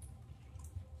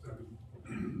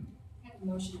 2. Have a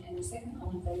motion and a second, all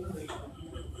in favor, raise your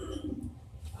hand.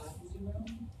 5-0.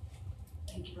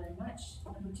 Thank you very much.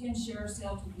 Number 10, sheriff's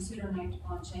cell, to consider and act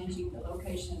upon changing the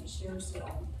location of the sheriff's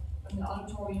cell from the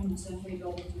auditorium in Assembly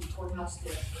Building to the courthouse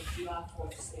steps for July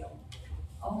 4th sale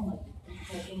only, if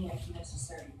you take any action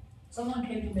necessary. Someone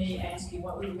came to me asking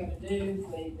what we were gonna do,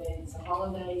 it's a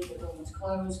holiday, the building's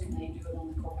closed, can they do it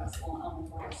on the courthouse, on the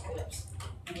courthouse steps?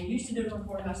 And we used to do it on the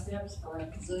courthouse steps for a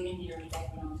gazillion years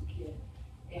back when I was a kid.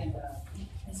 And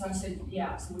so I said,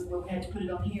 yeah, so we had to put it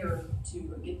on here to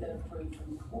get that approved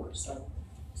from the court, so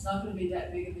it's not gonna be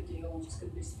that big of a deal, it's just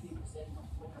gonna be some people standing on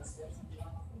the courthouse steps and July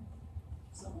 4th.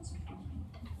 Someone's informing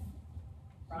me.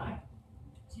 Right,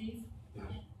 chief?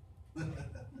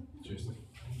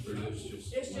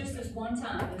 It's just this one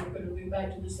time, and we're gonna move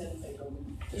back to the Senate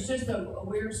building. It's just a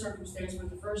weird circumstance where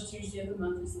the first Tuesday of the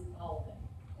month is the holiday.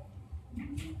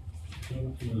 So,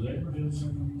 was Abraham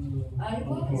something? It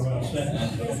was,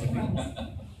 yes, it was.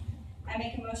 I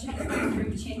make a motion to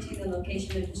approve changing the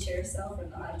location of the sheriff's cell from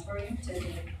the auditorium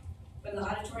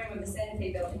of the Santa Fe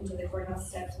building to the courthouse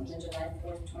steps on the July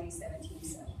 4th, 2017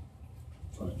 sale.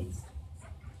 I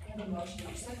have a motion,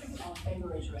 and a second, all in favor,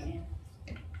 raise your hand.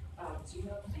 5-0,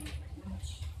 thank you very much.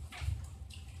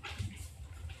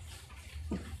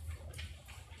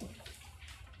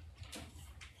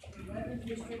 Eleventh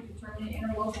District Attorney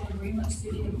Interlocal Agreement,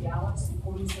 City of Dallas and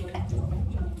 47th District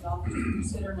Attorney's Office to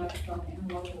consider and act on the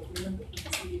interlocal agreement between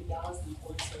the City of Dallas and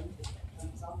 47th District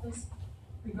Attorney's Office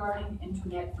regarding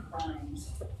internet crimes.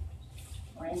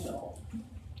 Randall.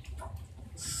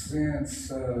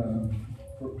 Since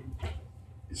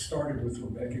it started with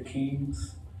Rebecca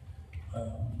King's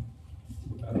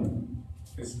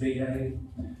as DA,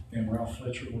 and Ralph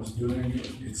Fletcher was doing it.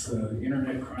 It's a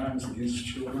Internet Crimes Against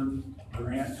Children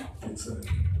grant. It's a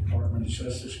Department of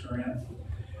Justice grant,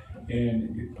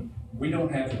 and we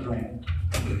don't have the grant.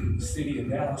 The City of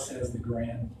Dallas has the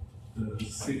grant. The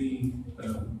City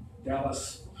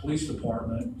Dallas Police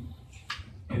Department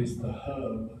is the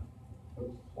hub.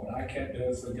 What ICAT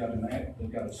does, they've got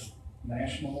a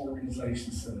national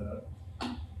organization set up,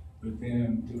 but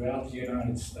then throughout the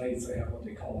United States, they have what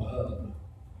they call a hub.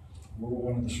 We're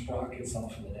one of the sprockets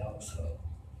off of the Dallas hub.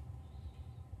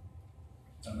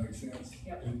 Does that make sense?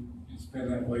 Yep. It's been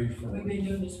that way for. We've been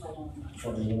doing this for a long time. For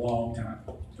a long time,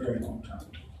 very long time.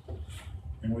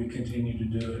 And we continue to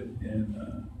do it, and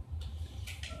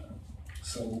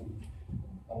so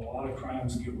a lot of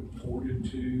crimes get reported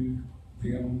to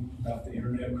them about the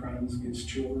internet crimes against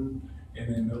children,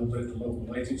 and then they'll let the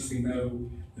local agency know,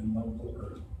 then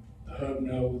the hub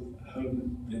know,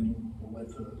 then we'll let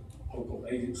the local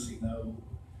agency know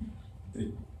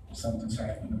that something's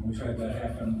happened, and we've had that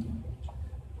happen.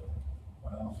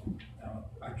 Well,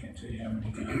 I can't tell you how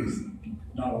many times,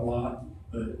 not a lot,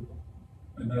 but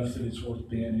enough that it's worth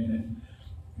being in it.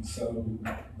 And so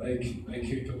they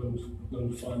kick a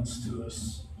little funds to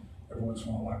us. Every once in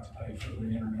a while, I like to pay for the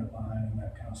internet line and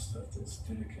that kind of stuff that's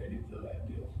dedicated to that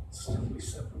deal. It's totally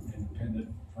separate and independent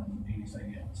from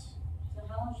anything else. So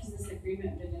how long has this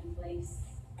agreement been in place?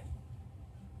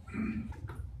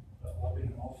 I've been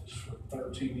in office for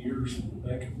 13 years and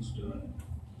Rebecca was doing it.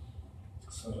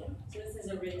 So this is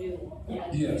a renewal?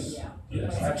 Yes,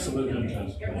 yes, absolutely. We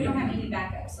don't have any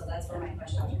backup, so that's where my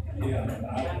questions are coming from.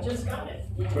 Yeah, I just got it.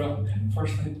 Well,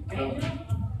 first thing,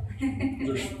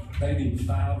 they need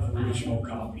 5 original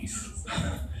copies.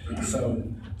 So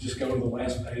just go to the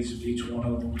last page of each one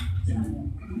of them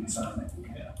and sign it,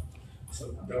 yeah.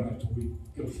 So don't have to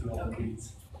go through all the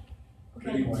weeds. But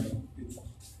anyway, it's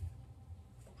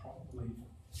probably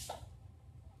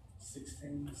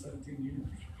 16, 17 years.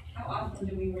 How often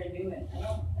do we renew it?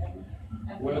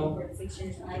 I've been Well, over 6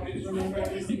 years, and I don't remember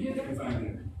every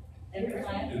time. Every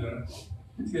time?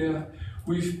 Yeah,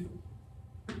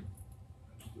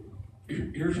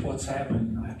 here's what's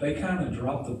happened. They kind of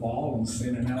dropped the ball on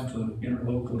sending out the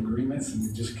interlocal agreements, and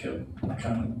it just kept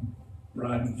kind of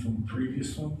riding from the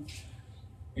previous one.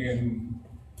 And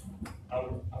I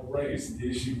raised the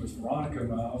issue with Veronica,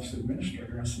 my office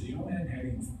administrator. I said, I hadn't had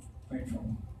anything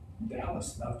from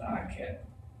Dallas about the ICAT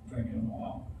thing in a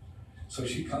while. So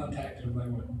she contacted them, they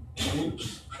went,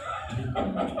 oops.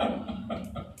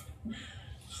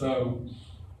 So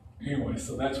anyway,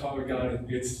 so that's why we got it.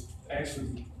 It's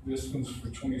actually, this one's for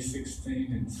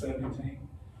 2016 and 17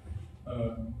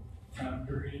 time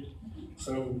period.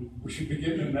 So we should be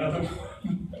getting another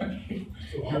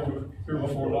one here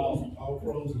before long. All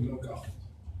pros and no cons.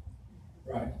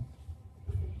 Right.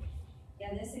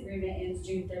 Yeah, this agreement ends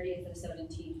June 30th of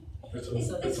 17. That's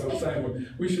what I'm saying.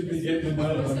 We should be getting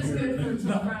another one here.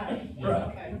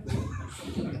 Right.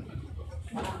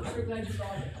 I'm sure glad you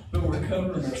brought it. But we're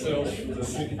covering ourselves for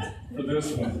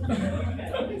this one.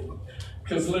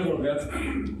 Cause literally,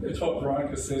 that's what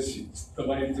Veronica says, the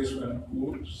lady just went,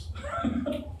 whoops.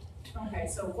 Okay,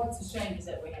 so what's a shame is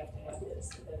that we have to have this,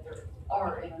 that there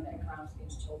are internet crimes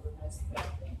against children, that's the bad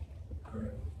thing.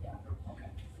 Correct. Yeah, okay.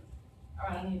 All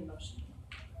right, I need a motion.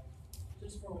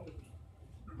 Just for a week.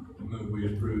 I move we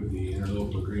approve the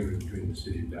interlocal agreement between the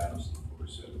city of Dallas and the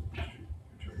 47th District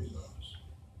Attorney's Office.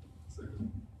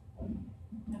 Second. I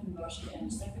have a motion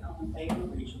and a second, all in favor,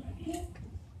 raise your right hand.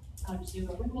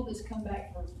 5-0. When will this come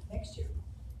back for next year?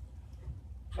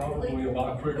 Probably a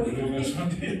lot quicker than this one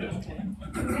did. Okay.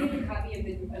 We need a copy of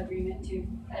the agreement too.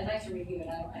 I'd like to review it.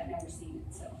 I've never seen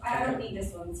it, so. I don't need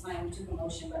this one, it's fine, we took a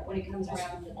motion, but when it comes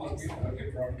around. I'll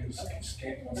get Veronica to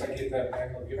scan, once I get that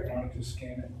back, I'll get Veronica to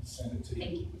scan it and send it to you.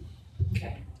 Thank you.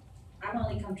 Okay. I'm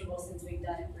only comfortable since we've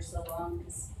done it for so long,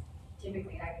 because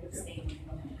typically I could have stayed with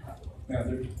them. Now,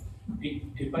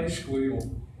 it basically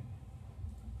will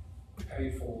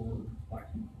pay for, like,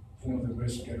 one of the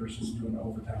investigators is doing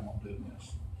overtime on doing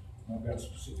this. I've got a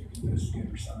specific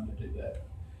investigator signed to do that.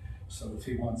 So if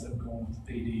he winds up going with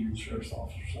the PD or the sheriff's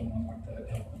office or someone like that,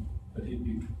 help him, but he'd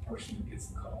be the person that gets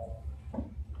the call,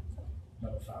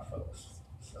 notify folks.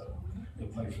 So he'll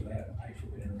pay for that and pay for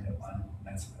the internet line, and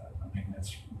that's about it. I mean,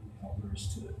 that's really all there is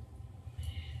to it.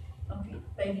 Okay,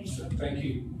 thank you, sir. Thank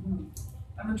you.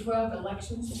 Number 12,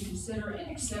 elections, to consider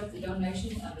and accept the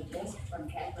donation of a desk from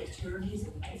Catholic Charities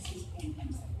of the Texas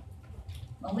Panhandle.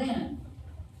 Malin,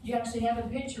 you actually have a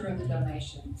picture of the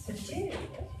donation. I do,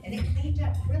 and it cleaned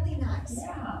up really nice.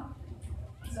 Yeah.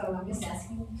 So I'm just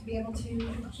asking to be able to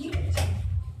keep it.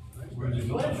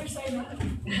 What if we say no?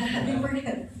 We're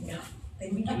gonna, no,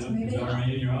 then we get to move Is it it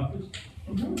already in your office?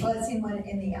 on. Well, it's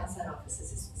in the outside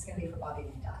offices, it's gonna be for Bobby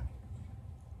Van Dyke.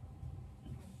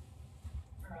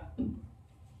 All right.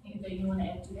 Anything you want to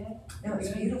add to that? No, it's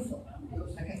Good? beautiful.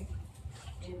 Okay.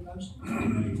 Need a motion? I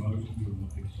make a motion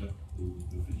to accept the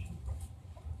donation.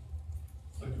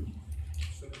 Second.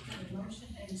 A motion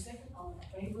and a second, all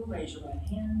in favor, raise your right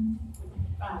hand.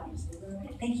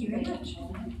 5-0. Thank you very much.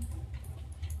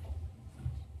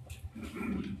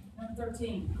 Number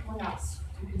 13, courthouse,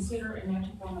 to consider and act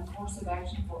upon a course of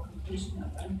action for completion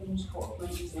of unfinished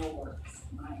courtroom cell works.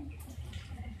 Mike.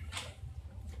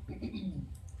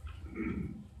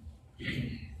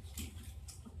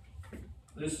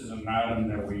 This is an item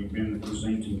that we've been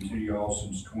presenting to y'all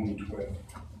since 2012.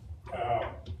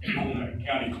 On the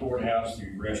county courthouse, the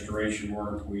restoration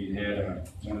work, we had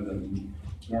one of the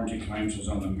warranty claims was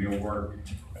on the millwork.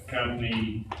 A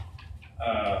company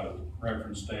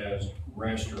referenced as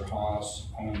Rester Haas,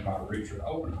 owned by Richard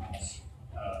Obenhaus.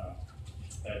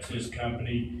 That's his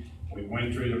company. We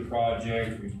went through the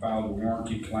project, we filed the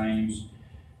warranty claims,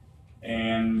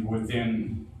 and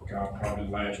within, probably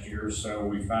last year or so,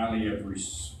 we finally have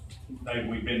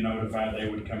we've been notified they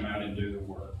would come out and do the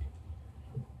work.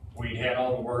 We had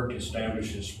all the work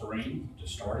established this spring to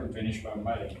start and finish by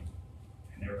May. It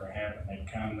never happened. They'd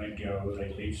come, they'd go,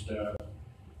 they leave stuff.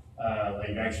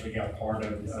 They've actually got part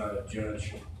of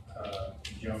Judge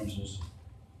Jones's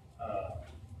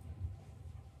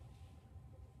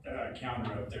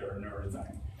counter up there and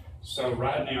everything. So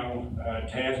right now,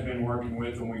 Tad's been working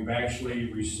with them. We've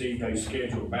actually received a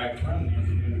schedule back from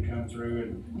them to come through,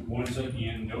 and once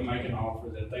again, they'll make an offer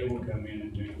that they will come in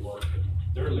and do the work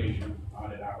at their leisure,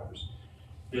 not at ours.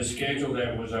 The schedule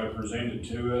that was presented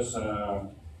to us,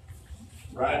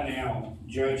 right now,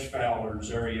 Judge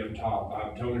Fowler's area up top,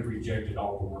 I've totally rejected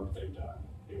all the work they've done.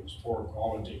 It was poor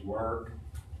quality work.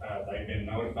 They've been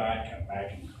notified, come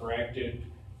back and corrected,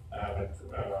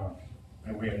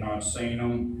 and we have not seen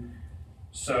them.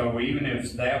 So even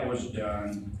if that was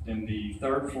done, then the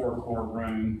third floor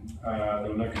courtroom, they're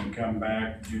looking to come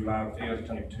back July 5th,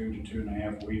 take 2 to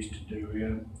 2.5 weeks to do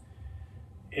it.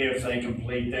 If they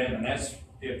complete that, and that's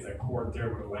if the court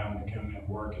there would allow them to come in and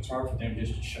work, it's hard for them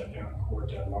just to shut down the court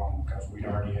that long because we'd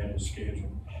already had it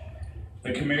scheduled.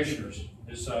 The commissioners,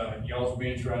 this y'all's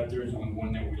bench right there is only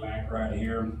one that we lack right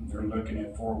here. They're looking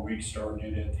at 4 weeks starting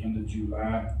it at the end of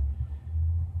July.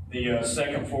 The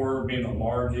second floor being the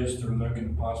largest, they're looking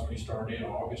to possibly start in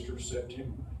August or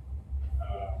September.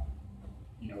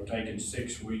 Taking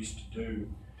 6 weeks to do.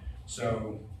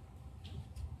 So,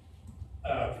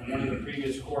 from one of the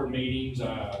previous court meetings,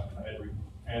 I had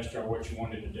asked y'all what you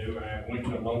wanted to do. I went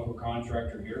to a local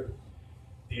contractor here.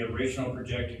 The original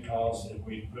projected cost that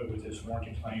we put with this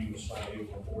warranty claim was slightly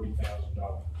over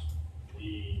 $40,000.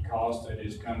 The cost that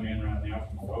has come in right now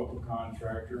from a local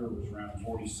contractor was around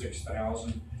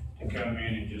 $46,000 to come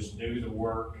in and just do the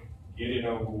work, get it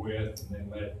over with, and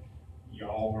then let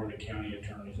y'all or the county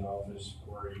attorney's office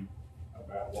worry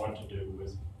about what to do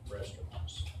with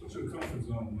restaurants. What's your comfort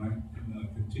zone, Mike, in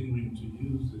continuing to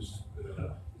use this,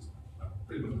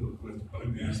 pretty much a question, but let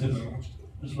me ask you.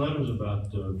 This letter's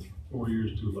about 4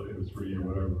 years too late, or 3 or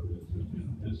whatever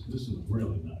it is. This is a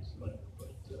really nice letter,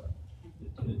 but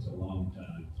it's a long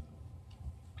time.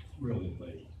 It's really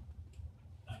late.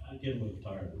 I get a little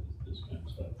tired of this kind of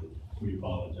stuff. We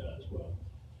apologize. Well,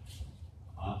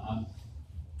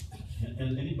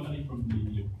 and anybody from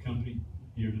the company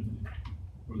here today?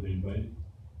 Were they invited?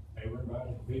 They were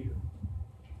invited to be here.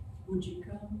 Would you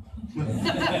come?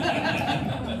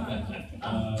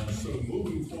 So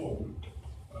moving forward,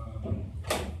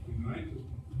 we might just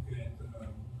look at, go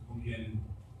ahead and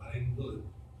bite the bullet.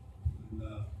 And,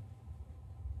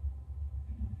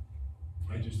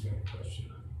 I just had a question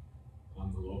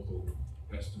on the local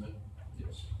estimate.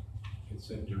 yes. It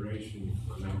said duration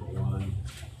for number 1,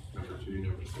 number 2,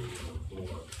 number 3, number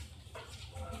 4.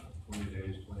 20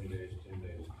 days, 20 days, 10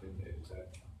 days, 10 days. Is that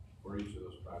for each of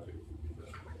those projects would be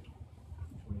done?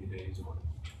 20 days on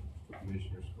the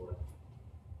commissioner's court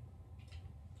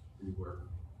rework.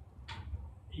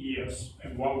 Yes,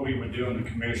 and what we would do in the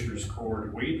commissioner's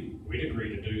court, we'd agree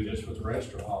to do this with the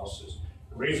restaurant houses.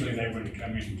 Originally, they wouldn't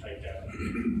come in and take that.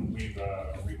 We've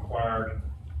required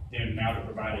them now to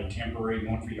provide a temporary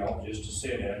one for y'all just to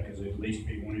sit at, because it'd at least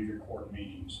be one of your court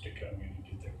meetings to come in and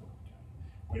get their work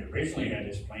done. We originally had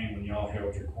this plan when y'all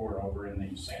held your court over in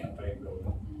the Santa Fe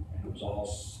building, and it was all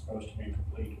supposed to be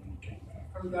complete when you came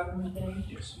back. From government day?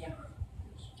 Yes. Yeah.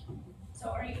 So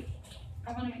are you,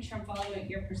 I wanna make sure I'm following what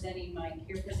you're presenting, Mike.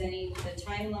 You're presenting the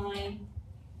timeline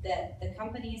that the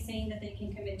company is saying that they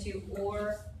can commit to,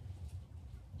 or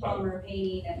Palmer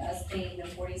Painting and us paying the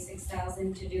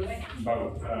 $46,000 to do it?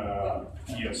 Both,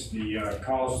 yes, the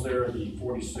cost there, the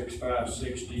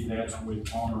 $46,560, that's with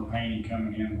Palmer Painting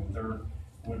coming in with their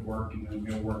woodwork and the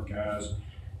millwork guys.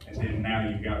 And then now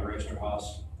you've got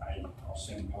Resterhaus. I'll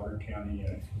send Potter County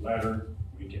a letter,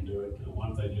 we can do it. Why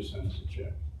don't they just send us a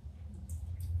check?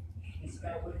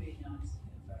 That would be nice.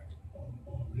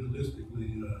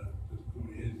 Realistically, just go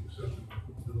ahead and accept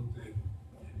the responsibility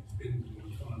and expend the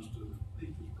funds to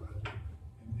complete this project,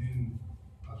 and then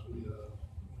possibly,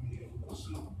 we have a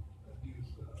suit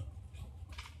against,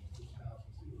 this house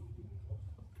and see what we can do.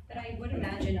 But I would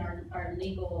imagine our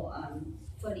legal,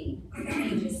 footing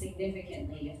changes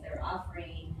significantly if they're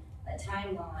offering a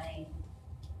timeline,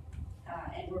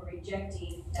 and we're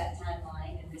rejecting that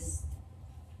timeline in this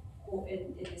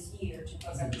year to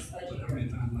close out this budget How many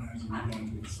year. timelines are we going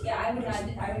to accept? Yeah,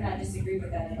 I would not disagree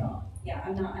with that at all. Yeah,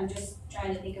 I'm just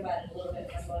trying to think about it a little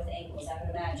bit from both angles. I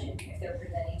would imagine if they're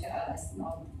presenting to us, and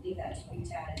I'll leave that to you,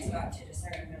 Tad and Scott, to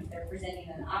discern, but if they're presenting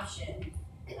an option,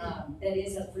 that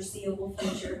is a foreseeable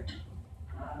future,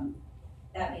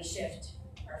 that may shift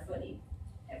our footing.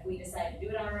 If we decide to do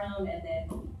it on our own and then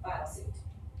file suit.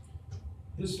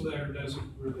 This letter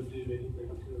doesn't really do anything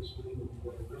to us legally.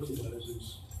 What it really does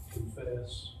is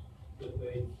confess that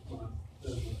they not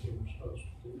done what they were supposed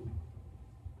to do.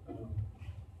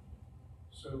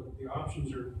 So the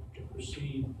options are to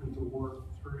proceed with the work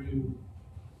through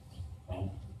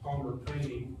Palmer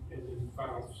Painting and then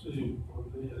file suit on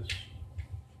this.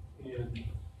 And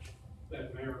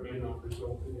that may or may not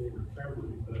result in any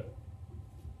recovery, but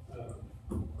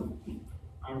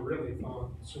I really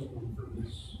thought someone from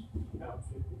this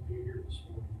outfit would be here this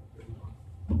morning, but they're not.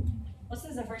 Well, this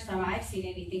is the first time I've seen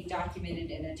anything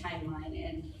documented in a timeline,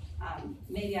 and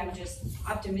maybe I'm just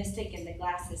optimistic and the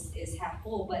glass is half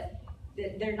full, but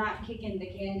they're not kicking the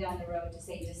can down the road to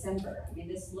say December. I mean,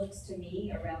 this looks to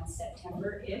me around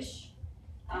September-ish,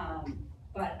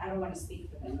 but I don't want to speak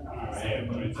for them at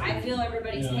all. I feel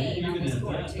everybody's pain on this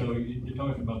board too. So you're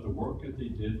talking about the work that they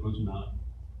did was not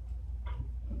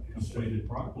completed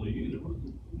properly either, was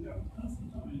it? No.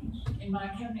 I mean, In my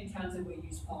company times that we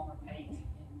use Palmer paint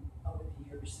over the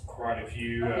years. Quite a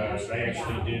few, they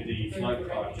actually did the flood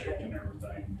project and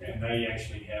everything, and they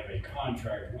actually have a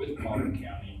contract with Potter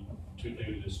County to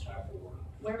do this type of work.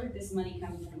 Where would this money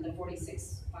come from, the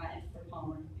 $46,500 for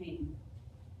Palmer painting?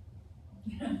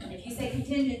 If you say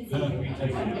contingency, Let me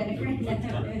take I'm that. gonna grant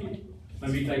that.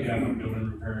 Let me take that one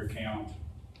building repair account,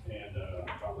 and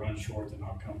if I run short, then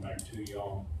I'll come back to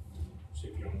y'all, see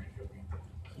if y'all can help me.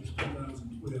 Since 2012,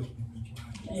 we've been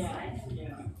trying to.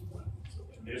 Yeah.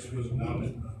 This was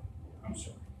one, I'm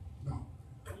sorry. No.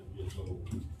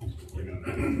 we're gonna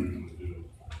do it.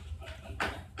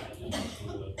 I just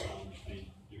want to let Palmer Paint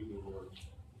do the work,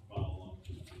 follow up.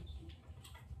 Is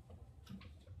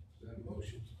that a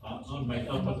motion? I'll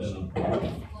put that on.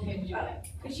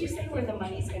 Could you say where the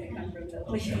money's gonna come from, though?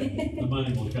 Okay. The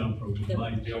money will come from the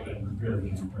light building repair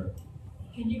and repair.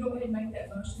 Can you go ahead and make that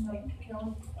motion, like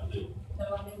Kelly? I did. No,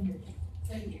 I didn't hear you.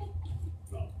 Thank you.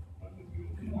 No, I didn't do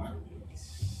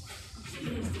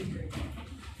it.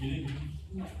 You didn't?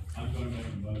 No. I'm going to make a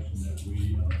motion that we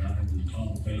allow the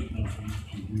home pay company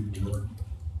to do the work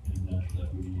and that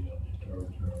we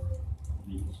encourage our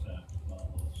legal staff to file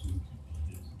lawsuits.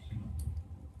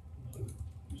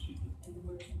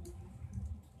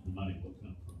 The money will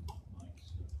come from Mike's.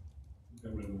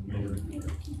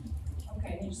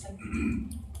 Okay, need a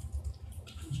second.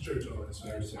 Mr. Churchill, that's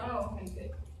what I said. Oh, okay,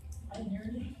 good. I didn't hear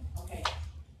it. Okay.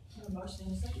 Have a motion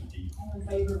in a second. All in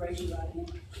favor, raise your right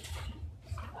hand.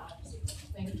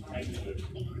 Thank you, Mike.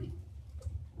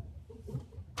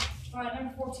 All right,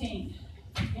 number 14,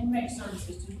 inmate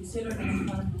services to consider and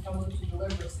implement a proposal to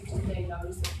deliver a 60-day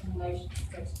notice of termination to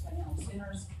Texas Panhandle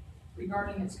Centers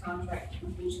regarding its contract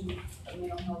provision of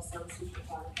mental health services for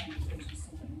Powder County Detention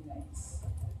Center inmates.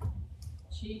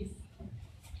 Chief.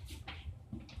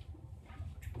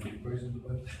 Any questions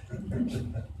about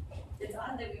that? It's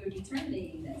odd that we would be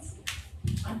terminating this.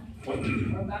 Or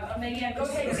maybe I go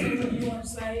ahead and say what you want to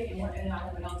say, and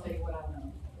I'll tell you what I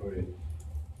know. Okay.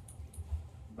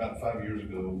 About 5 years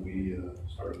ago, we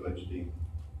started budgeting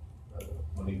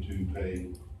money to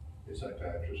pay a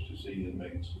psychiatrist to see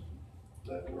inmates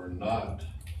that were not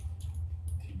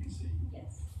TBC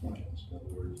clients. In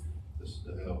other words, this is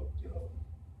to help, to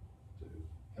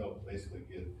help basically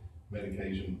get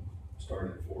medication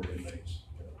started for inmates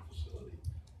in a facility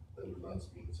that are not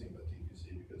being seen by TBC,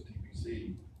 because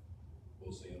TBC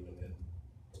will see them and then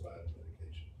provide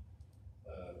medication.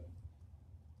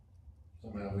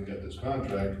 Somehow we got this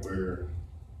contract where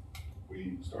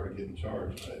we started getting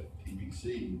charged by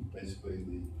TBC. Basically,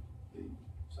 the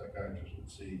psychiatrist would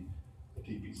see a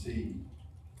TBC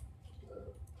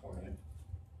client,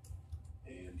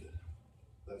 and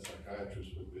that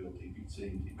psychiatrist would bill TBC,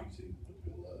 TBC would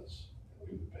bill us, and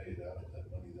we would pay it out of that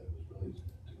money that was really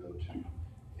to go to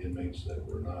inmates that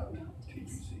were not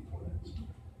TBC clients.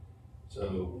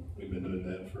 So we've been doing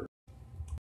that for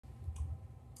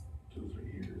 2 or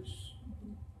 3 years,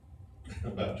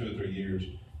 about 2 or 3 years,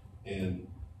 and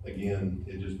again,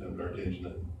 it just been our attention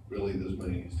that really this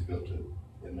money needs to go to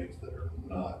inmates that are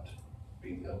not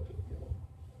being helped,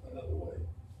 another way.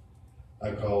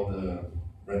 I called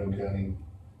Randall County.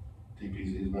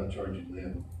 TPC is not charging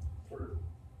them for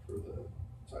the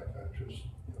psychiatrist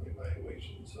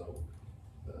evaluation, so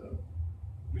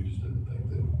we just didn't think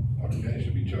that our county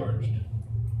should be charged,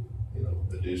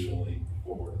 additionally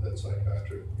for that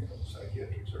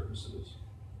psychiatric services.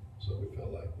 So we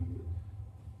felt like we would,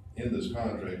 in this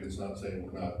contract, it's not saying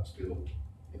we're not still,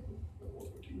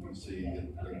 work with TBC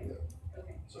and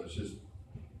so it's just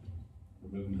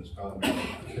removing this contract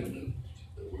that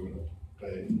we're gonna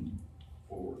pay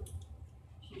for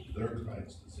their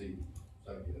clients to see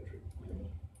psychiatric,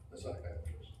 a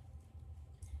psychiatrist.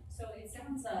 So it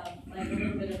sounds like a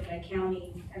little bit of an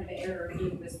accounting kind of error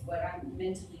here was what I'm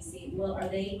mentally seeing. Well, are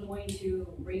they going to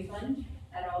refund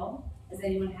at all? Has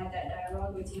anyone had that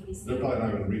dialogue with TPC? They're probably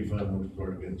not gonna refund what's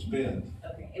already been spent.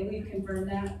 Okay, and we've confirmed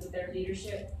that with their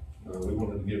leadership? We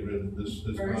wanted to get rid of this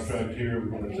First. contract here. We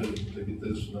wanted to get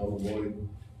this null and void,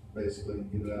 basically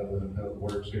get it out of how it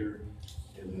works here.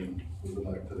 And then we would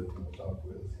like to talk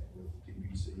with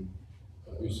TBC.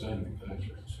 We signed the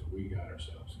contract, so we got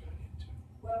ourselves got into.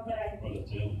 Well, but I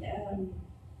think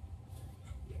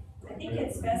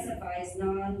it specifies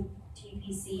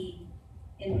non-TPC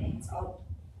inmates. I'll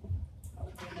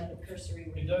put another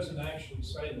cursory. It doesn't actually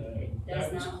say that. It does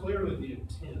That was not? clearly the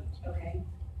intent, Okay,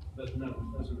 but no,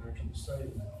 it doesn't actually say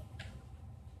that.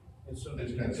 And so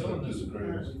It's they're kind of doing this subject to the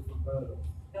apparently for both.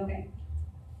 okay.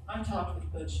 I talked with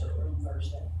Bud Sherler on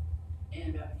Thursday,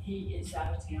 and he is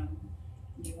out of town,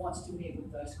 and he wants to meet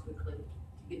with us quickly to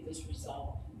get this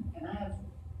resolved. And I have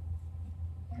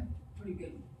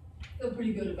feel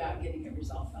pretty good about getting it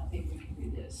resolved, and I think we can do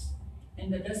this.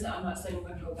 And that doesn't, I'm not saying we're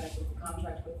gonna go back with the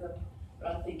contract with them,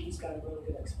 but I think he's got a really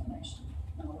good explanation.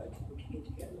 And I'll wait till we can get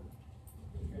together.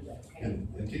 Is that okay?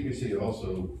 And TBC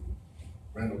also,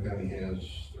 Randall County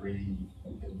has 3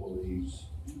 employees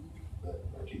that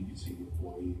are TBC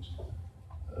employees.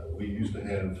 We used to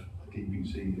have a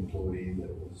TBC employee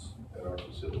that was at our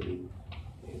facility,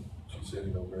 and she's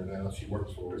sitting over there now, she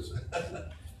works for us.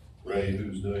 Ray,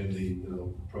 who's doing the,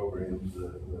 programs,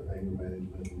 the anger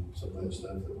management and some of that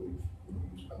stuff that we've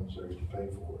used commissaries to pay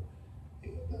for.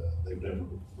 And, they've never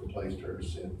replaced her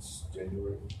since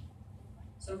January.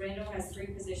 So Randall has 3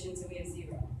 positions and we have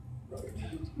 0. Right.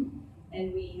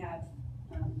 And we have,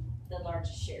 the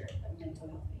largest share of mental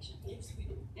health patients. Yes, we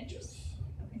do. Interesting.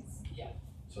 Okay. Yeah.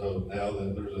 So now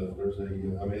that there's a,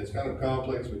 I mean, it's kind of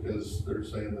complex because they're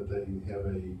saying that they have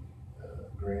a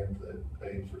grant that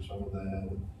paid for some of that.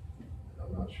 And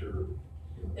I'm not sure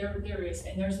There is,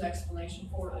 and there's an explanation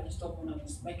for it, I just don't wanna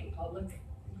just make it public.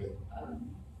 Okay.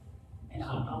 And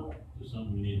I'll, Is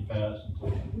something we need to pass until?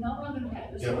 no, I'm not gonna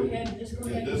have, let's Yeah, go we- ahead, let's go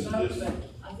yeah, ahead and this- vote, this- but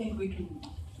I think we can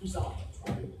resolve it.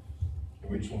 Okay.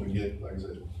 And we just wanna get, like I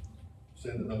said,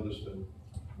 send a notice that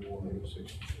we wanna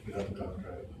get out the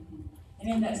contract. And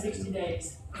in that 60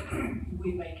 days,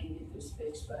 we may can get this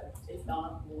fixed, but if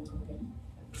not, we'll go ahead,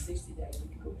 at the 60 days, we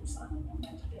can go and sign it on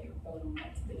that today, or vote on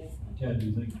that today. Ted, do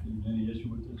you think there's any issue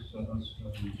with this, us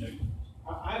rejecting?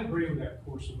 I agree with that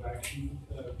course of action.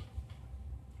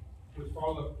 With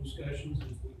follow-up discussions,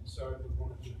 if we decide we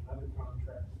want to do another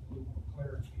contract with a little more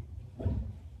clarity,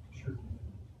 sure.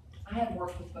 I have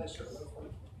worked with Buzz Shirtliff for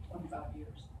 25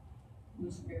 years. He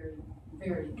was a very,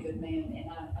 very good man, and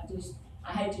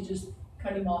I hate to just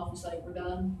cut him off and say, we're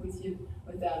done with you,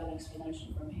 without an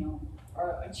explanation from him,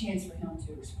 or a chance for him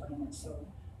to explain it, so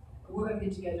we're gonna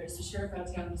get together. Is the sheriff out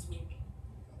of town this week?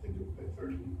 I think it'll pay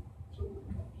 30, so.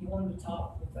 He wanted to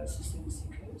talk with us as soon as he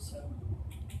could, so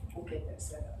we'll get that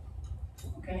set up.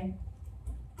 Okay?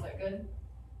 Is that good?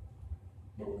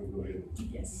 But we're gonna go ahead.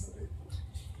 Yes. Okay.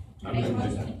 I Any move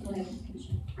questions? that- Go ahead,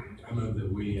 Commissioner. I move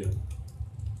that we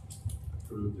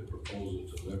approve the proposal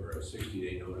to deliver a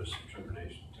 60-day notice of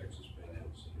termination to Texas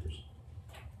Panhandle Centers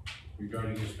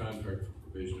regarding his contract for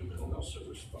provision of mental health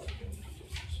service following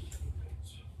contingencies.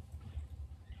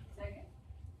 Second.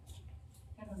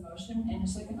 Have a motion and a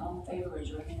second, all in favor, raise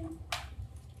your hand.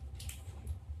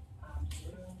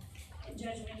 Zero. And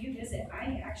Judge, when you visit,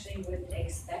 I actually would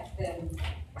expect them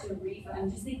to refund,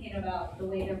 I'm just thinking about the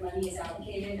way their money is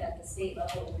allocated at the state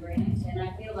level of grant, and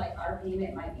I feel like our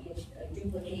payment might be a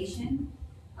duplication,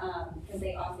 because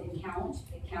they often count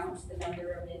the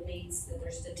number of inmates, that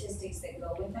there's statistics that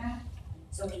go with that.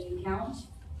 So when you count,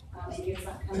 and it's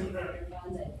not coming from your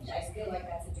funds, I feel like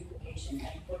that's a duplication.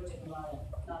 I've worked in a lot of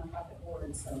nonprofit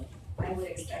boards, so I would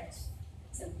expect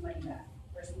some money back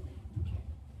personally.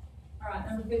 All right,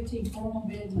 number 15, formal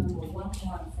bid number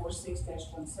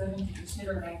 1146-17, to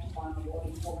consider an act upon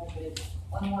awarding formal bid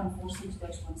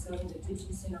 1146-17 to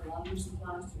Ditching Center Laundry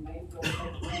Supplies to Mayfield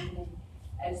Paper Company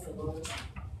as the lowest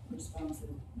responsive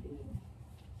bid.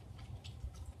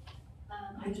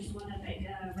 I just want to make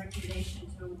a recommendation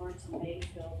to award to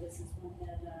Mayfield. This is one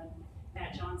that,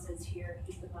 Matt Johnson's here,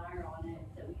 he's the buyer on it,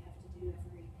 that we have to do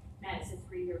every, Matt, it's a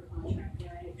 3-year contract,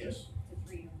 right? Yes. It's a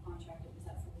 3-year contract, it was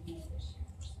up for renewal this year,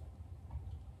 so.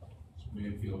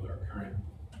 Mayfield, our current,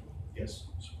 yes,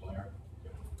 supplier.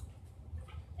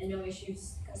 And no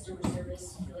issues, customer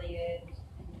service related.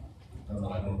 No,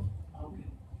 I don't. All good.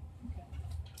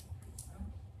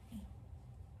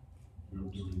 I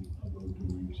vote to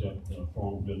accept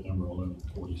formal bid number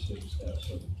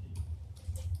 1146-17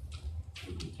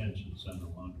 for detention center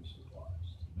laundry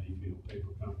supplies to Mayfield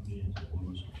Paper Company as the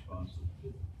lowest responsive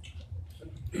bid.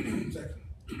 Second.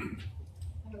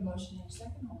 Have a motion and a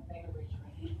second, all in favor, raise your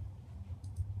right hand.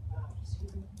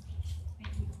 5-0.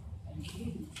 Thank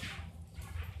you.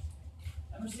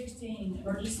 Number 16,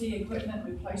 emergency equipment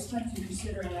replacement, to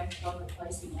consider an act upon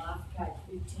replacing Life Pack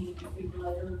 15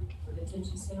 defibrillator for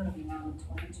detention center in the amount of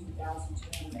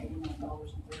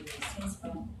 $22,289.38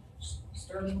 from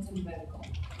Sterlington Medical,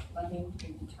 funding to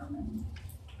be determined.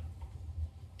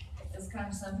 That's kind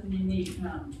of something you need,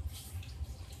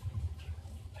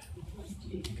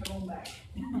 come on back.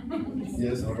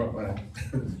 Yes, I'll drop back.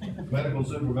 Medical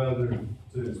supervisor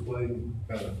to explain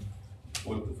kind of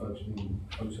what the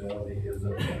functionality is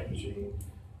of that machine.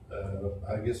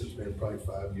 I guess it's been probably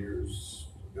 5 years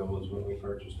ago is when we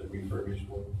purchased a refurbished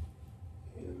one,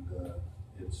 and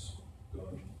it's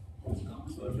gone.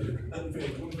 Unfair,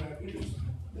 25 years.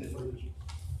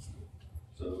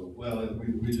 So, well,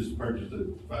 we just purchased it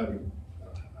 5 years,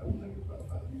 I don't think it's about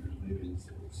 5 years, maybe it's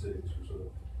 6 or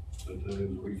so. But it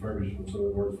was refurbished one, so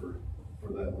it worked for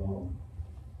that long.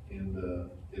 And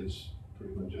it's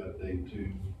pretty much out of date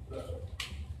too.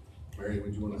 Mary,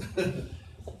 would you wanna?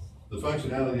 The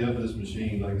functionality of this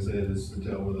machine, like I said, is to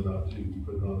tell whether or not to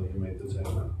put it on the inmate that's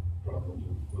having problems,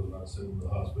 and whether or not send them to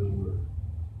the hospital or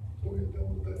go ahead and tell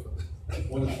them that.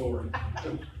 One story.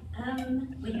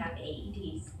 We have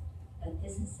AEDs, but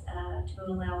this is, to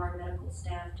allow our medical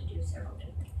staff to do several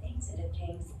different things. It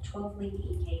obtains 12 lead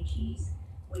EKGs,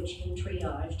 which can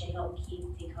triage to help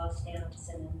keep the cost down to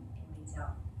send inmates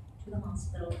out to the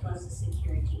hospital, plus a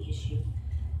security issue.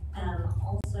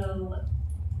 Also,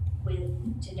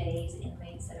 with today's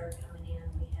inmates that are coming in,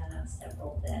 we have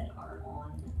several that are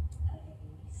on a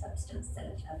substance that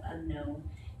is of unknown.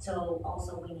 So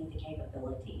also we need the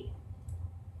capability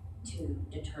to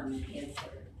determine if there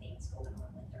are things going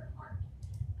on with their heart.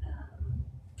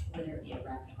 Whether it be a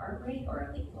rapid heart rate or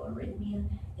a lethal arrhythmia,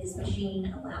 this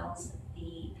machine allows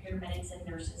the paramedics and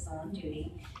nurses on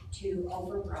duty to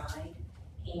override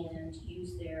and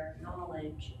use their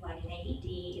knowledge, like an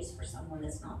AED is for someone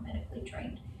that's not medically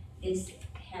trained. This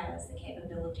has the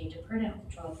capability to print out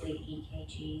the 12-lead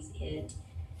EKGs.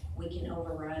 We can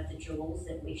override the joules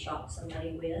that we shock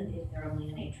somebody with if they're only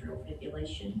in atrial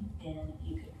fibrillation, and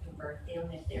you can convert them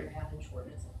if they're having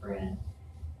shortness of breath,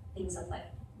 things of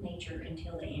that nature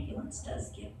until the ambulance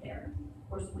does get there. Of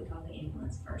course, we call the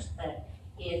ambulance first, but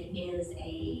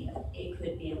it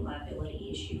could be a liability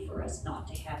issue for us not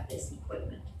to have this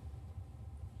equipment.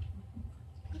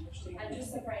 I'm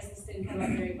just surprised this didn't come up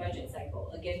during budget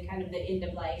cycle. Again, kind of the end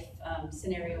of life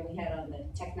scenario we had on the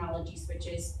technology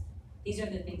switches. These are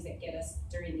the things that get us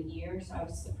during the year, so I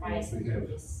was surprised. If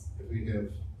we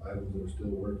have items that are still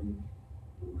working,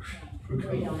 we're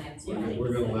gonna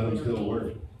let them still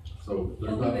work. So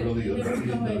there's not really a.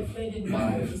 They didn't know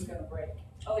it was gonna break.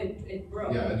 Oh, it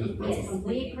broke. Yeah, it just broke. Yes,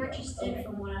 we purchased it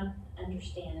from what I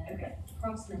understand,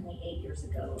 approximately 8 years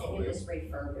ago, and it was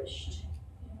refurbished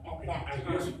at that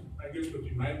time. I guess what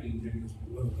you might be thinking is,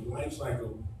 well, the life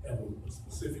cycle have a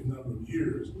specific number of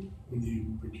years when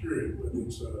you procure it, whether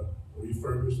it's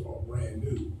refurbished or brand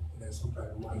new, and that's some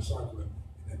type of life cycle.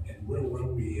 And where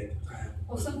were we at the time?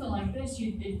 Well, something like this,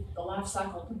 the life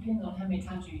cycle depends on how many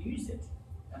times you use it.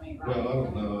 I mean, right? Well, I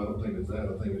don't know, I don't think it's that,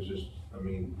 I think it's just, I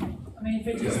mean, if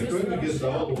it just. the equipment gets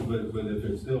old, but if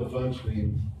it's still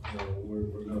functioning, you know, we're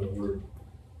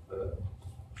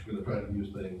gonna try to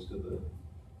use things to the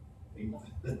end.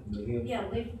 Yeah,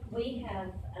 we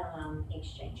have,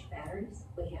 exchange batteries,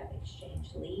 we have exchange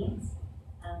leads,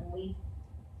 we've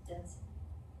done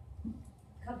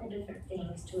a couple different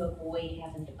things to avoid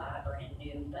having to buy brand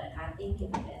new, but I think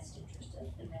in the best interest of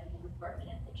the medical department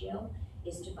at the jail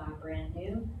is to buy brand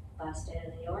new, buy state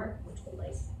of the art, which will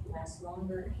last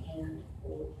longer, and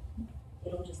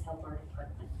it'll just help our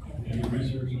department. Any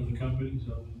research on the companies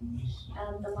other than this?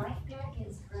 The Life Pack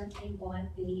is currently what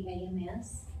the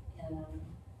AMS,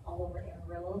 all over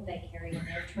Amarillo, they carry in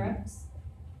their trucks.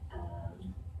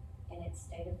 And it's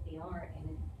state of the art,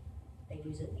 and they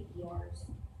use it in the ERs,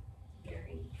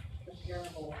 very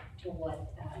comparable to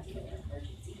what,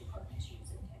 emergency departments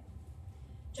use in town.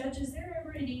 Judge, is there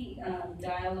ever any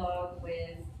dialogue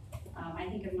with, I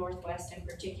think of Northwest in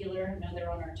particular, I know they're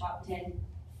on our top 10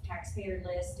 taxpayer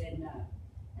list, and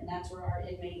that's where our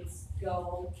inmates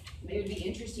go. It would be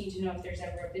interesting to know if there's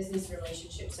ever a business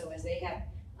relationship, so as they have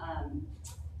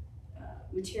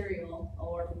material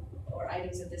or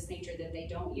items of this nature that they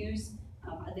don't use,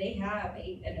 they have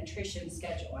an attrition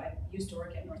schedule. I used to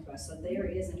work at Northwest, so there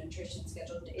is an attrition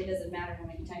schedule. It doesn't matter how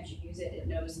many times you use it, it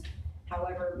knows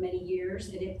however many years,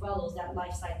 and it follows that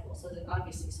life cycle. So that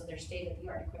obviously, so their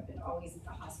state-of-the-art equipment always at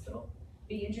the hospital.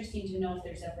 Be interesting to know if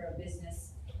there's ever a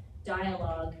business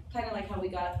dialogue, kind of like how we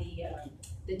got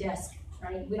the desk,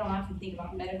 right? We don't often think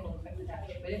about medical equipment that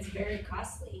way, but it's very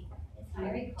costly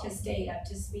to stay up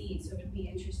to speed. So it would be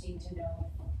interesting to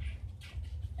know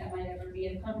if that might ever be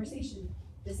a conversation.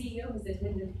 The CEO has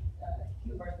attended a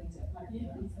few of our things at Hunter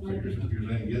County. So you're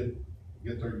saying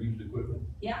get their used equipment?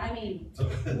 Yeah, I mean,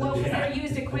 well, with their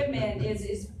used equipment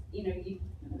is, you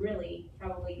really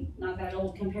probably not that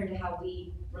old compared to how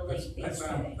we relate things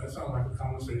today. That sounds like a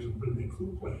conversation put in the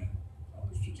CLU plan,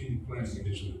 the strategic planning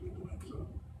initiative we're doing, so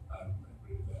I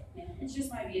agree with that. Yeah, it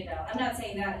just might be a doubt. I'm not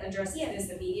saying that addresses this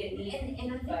immediate need.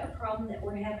 And I think the problem that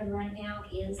we're having right now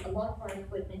is a lot of our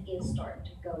equipment is starting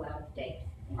to go out of date.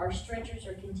 Our stretchers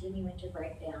are continuing to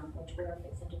break down, which we're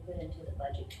fixing to put into the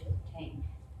budget to obtain.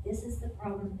 This is the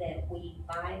problem, that we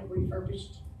buy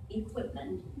refurbished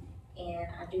equipment, and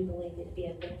I do believe it'd be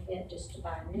a benefit just to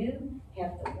buy new,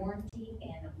 have the warranty,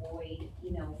 and avoid,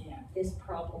 this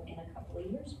problem in a couple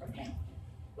of years from now.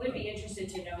 Would be interested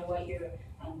to know what your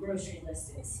grocery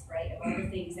list is, right? Of all the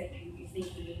things that you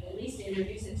think you need, at least to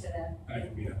introduce it to them.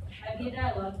 Might be a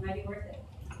dialogue, might be worth it.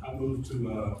 I move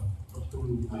to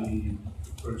approve the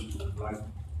purchase of life.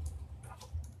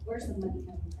 Where's the money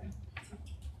coming from?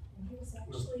 It was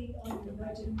actually on the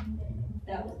budget.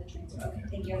 That was the transfer. Okay,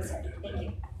 thank you, I'm sorry.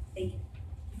 Thank you.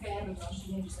 Okay, I have a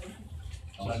motion, need a second?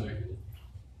 I'll second.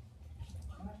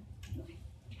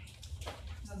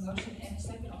 A motion and a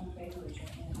second, all in favor, raise your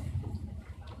hand.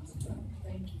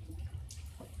 Thank you.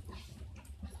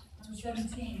 Number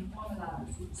 17, employment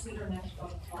items, consider and act on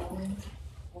the following.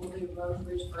 We'll do road and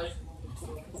bridge first, and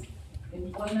we'll do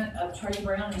employment of Trey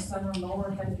Brown and Summer Moore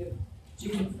effective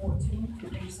June 14th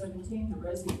to May 17th, the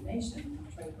resignation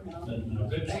of Trey Brown.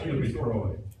 That's gonna be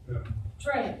Troy.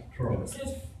 Trey. Troy. It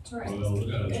says Trey.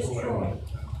 Well, It's Troy.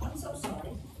 I'm so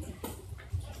sorry.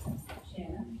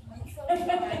 Shannon. I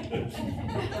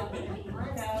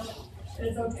know.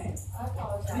 It's okay. I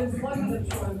apologize. The employment of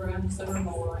Troy Brown and Summer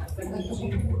Moore effective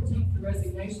June 14th, the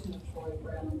resignation of Troy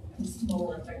Brown and Ms.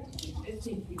 Moore effective June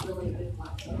 15th, we really did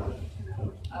like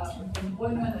that.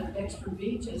 Employment of Dexter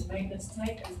Beach as maintenance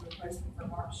tech as replacement for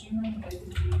Mark Schumann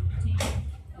effective June 15th,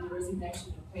 and the resignation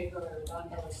of Pedro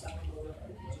Arredondo as Summer Moore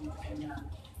effective June 29th.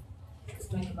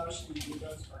 Let's make a motion to do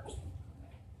those first.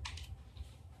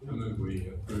 I move we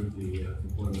approve the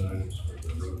employment items for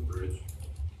the road and bridge.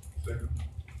 Second.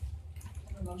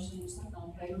 A motion and a second,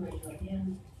 all in favor, raise your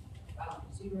hand.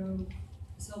 5-0.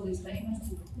 Facilities maintenance,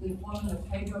 the employment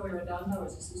of Pedro Arredondo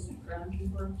as assistant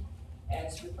groundkeeper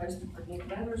as replacement for Nick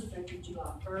Leathers effective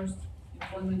July 1st.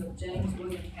 Employment of James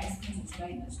William Haskins as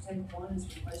maintenance tech 1 as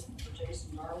replacement for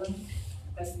Jason Garland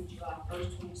effective July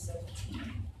 1st,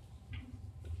 2017.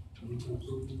 Move to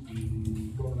approve the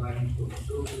employment items for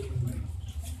facilities and maintenance.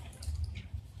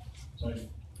 Second.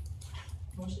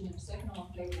 Motion and a second,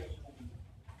 all in favor, raise your hand.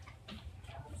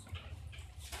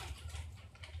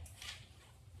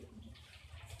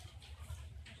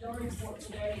 Shall report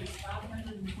today is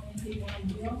 520 people in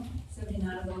jail,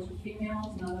 79 of those are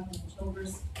females, none of them children,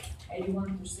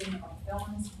 81% are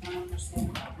felons,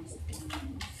 9% are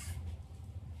misdemeanors.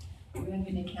 Do we have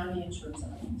any county insurance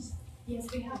items?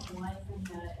 Yes, we have one from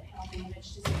the health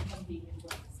damage, just from being in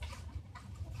work.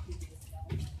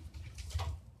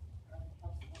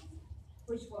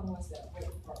 Which one was that, what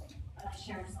department?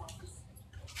 Sheriff's office.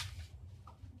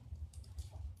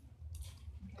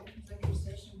 Okay, executive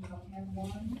session, we don't have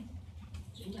one.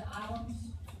 Agenda items,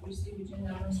 receive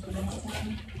agenda items for next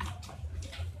time.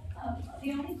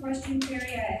 The only question,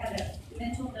 Carrie, I had a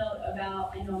mental note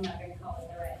about, I know I'm not gonna call it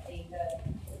the right thing,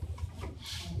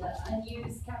 the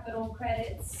unused capital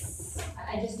credits.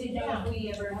 I just didn't know if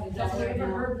we ever had a Have we dollar ever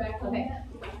amount. heard back on Okay. that?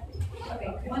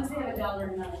 Okay, once we have a dollar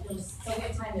amount, it'll still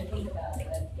get time to think about it,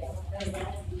 but yeah, that was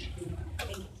all.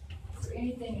 Thank you. Is there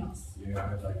anything else?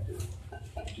 Yeah, I'd like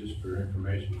to, just for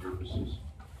information purposes,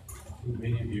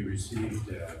 many of you received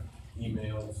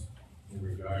emails in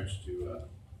regards to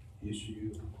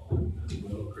issue on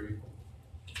Willow Creek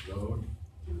Road,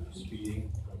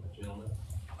 speeding from a gentleman.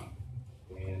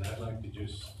 And I'd like to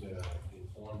just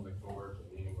inform the court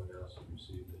and anyone else who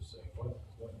received this, say what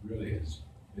really is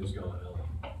going on.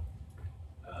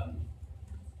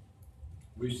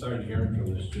 We started hearing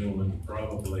from this gentleman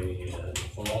probably in the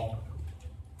fall.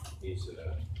 He's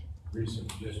a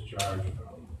recent discharge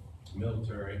from the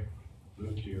military,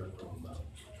 moved here from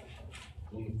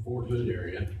the Fort Hood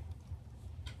area.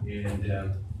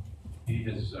 And he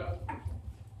has, I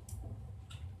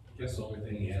guess the only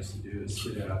thing he has to do is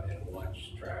sit out and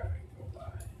watch traffic go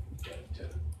by.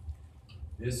 But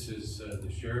this is,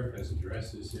 the sheriff has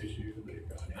addressed this issue. They've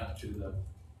gone out to the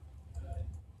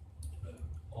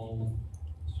home,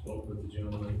 spoke with the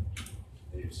gentleman.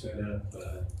 They've set up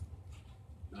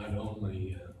not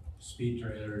only speed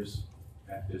trailers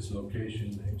at this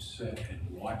location, they've set and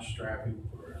watched traffic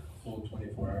for a full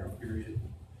 24-hour period.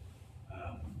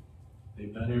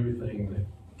 They've done everything that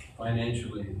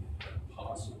financially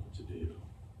possible to do.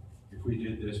 If we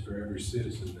did this for every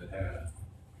citizen that had a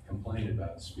complaint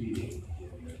about speeding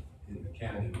in the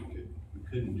county, we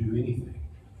couldn't do anything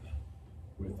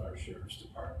with our sheriff's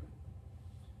department.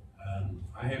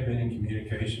 I have been in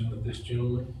communication with this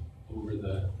gentleman over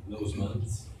those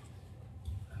months.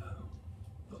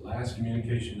 The last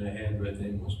communication I had with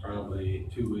him was probably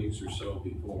 2 weeks or so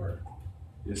before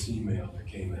this email that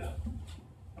came out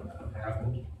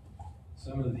happened.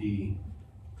 Some of the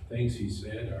things he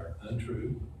said are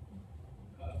untrue.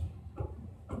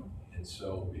 And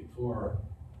so before,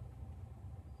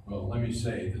 well, let me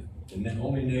say that the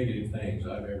only negative things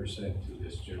I've ever said to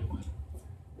this gentleman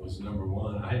was, number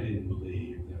one, I didn't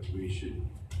believe that we should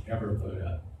ever put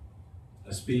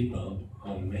a speed bump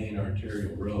on main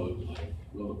arterial road like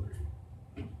Willow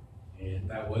Creek. And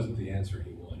that wasn't the answer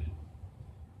he wanted.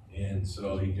 And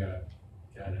so he got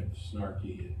kind of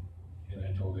snarky, and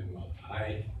I told him, well,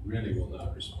 I really will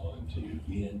not respond to you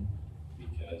again,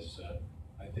 because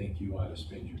I think you ought to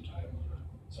spend your time on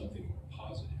something more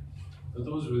positive. But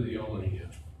those were the only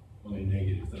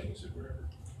negative things that were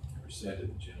ever said to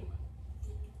the gentleman.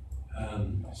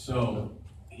 So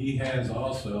he has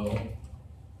also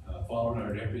followed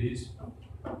our deputies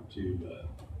to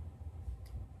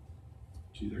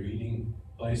their eating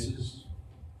places,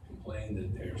 complained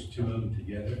that there's two of them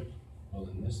together. Well,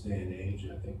 in this day and age,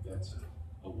 I think that's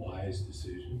a wise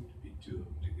decision, to be two of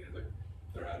them together.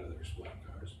 They're out of their squad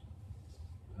cars.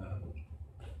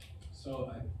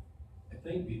 So I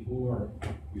think before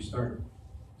we start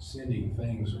sending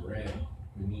things around,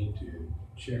 we need to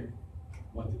check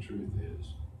what the truth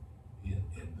is and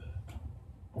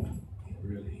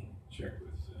really check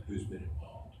with who's been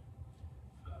involved.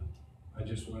 I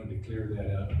just wanted to clear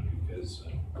that up because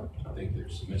I think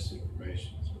there's some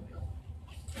misinformation as well.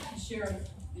 The sheriff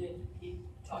he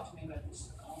talked to me about this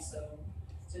also,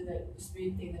 so that the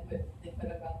speed thing they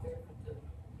put up out there for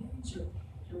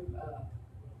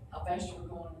how fast you were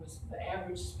going was, the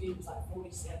average speed was like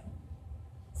 47.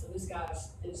 So this guy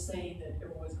is saying that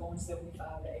everyone's going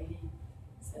 75 to 80,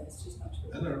 so it's just not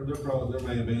true. And there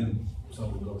may have been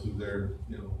someone go through there,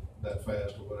 that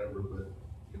fast or whatever, but,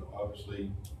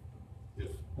 obviously,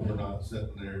 if we're not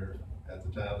sitting there at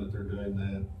the time that they're doing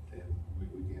that, and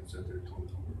we can't sit there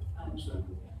 24/7.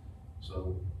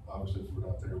 So obviously, if we're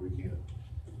not there, we can't.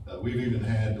 We've even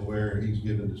had to where he's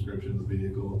given a description of the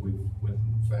vehicle, and we went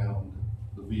and found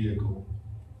the vehicle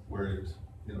where it,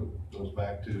 goes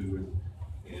back to,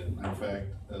 and in fact,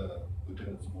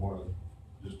 Lieutenant Zamora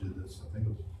just did this, I think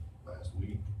it was last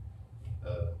week.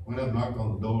 Went up and knocked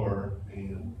on the door,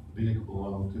 and the vehicle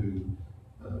belonged to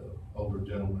older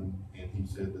gentleman, and he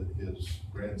said that his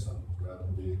grandson was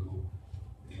driving the vehicle,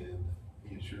 and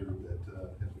he assured that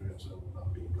his grandson would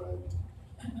not be driving,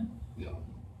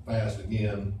 fast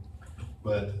again.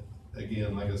 But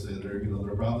again, like I said, there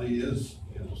probably is,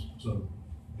 some,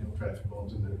 traffic going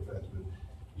through there fast, but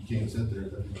you can't sit there,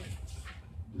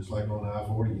 just like on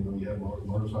I-40, you have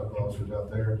motorcycle officers out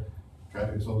there,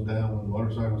 traffic slows down when the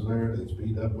motorcycle's there, they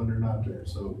speed up when they're not there,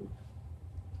 so,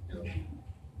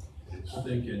 I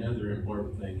think another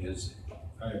important thing is,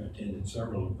 I have attended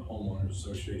several of the homeowners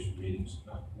association meetings,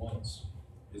 not once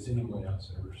has anyone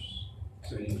else ever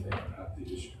said anything about the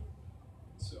issue.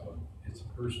 So it's a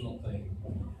personal thing.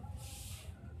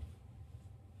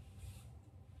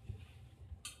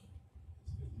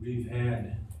 We've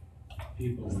had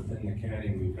people within the county,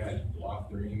 we've had to block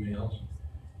their emails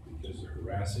because they're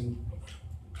harassing.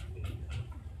 And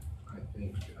I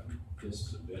think this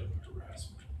is a bit of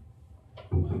harassment.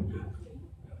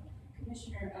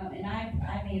 Commissioner, and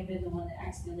I may have been the one that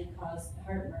accidentally caused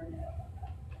heartburn.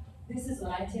 This is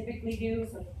what I typically do,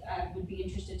 so I would be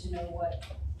interested to know what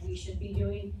we should be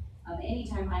doing.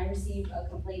 Anytime I receive a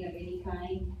complaint of any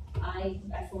kind, I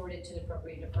forward it to the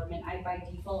appropriate department. I by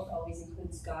default always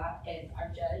include Scott and our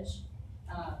judge.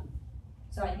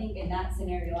 So I think in that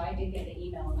scenario, I did get the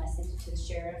email and I sent it to the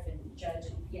sheriff and judge,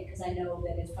 because I know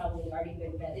that it's probably already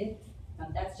been vetted.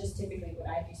 That's just typically what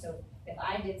I do. So if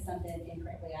I did something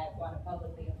incorrectly, I want to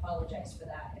publicly apologize for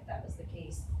that if that was the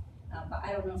case. But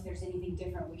I don't know if there's anything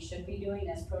different we should be doing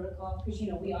as protocol, because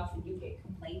we often do get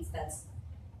complaints. That's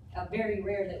very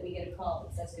rare that we get a call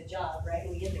that says good job, right?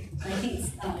 We get the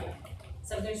complaints.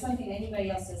 So if there's something anybody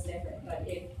else says different, but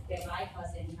if I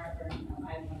caused any heartburn,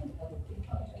 I want to publicly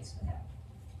apologize for that.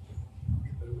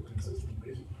 There was a consistent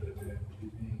basis that it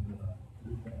being,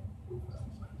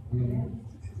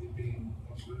 is it being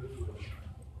considered?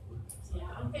 Yeah,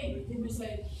 I think, didn't we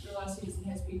say realize he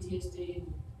has PTSD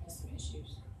and has some issues?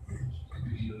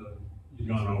 He's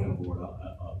gone overboard,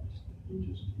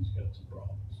 obviously, he's got some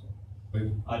problems, so.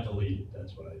 I delete it,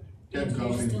 that's what I do. Kevin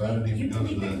calls me about it, he goes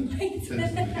to the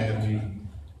Citizens Academy,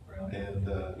 and,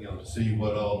 to see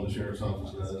what all the sheriff's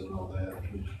office does and all that,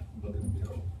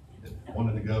 looking,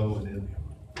 wanted to go, and then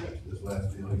this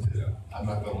last deal, he said, I'm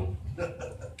not going.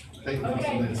 Take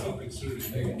this on this.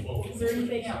 Is there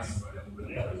anything else?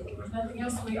 If nothing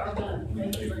else, we are done.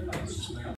 Thank you very much.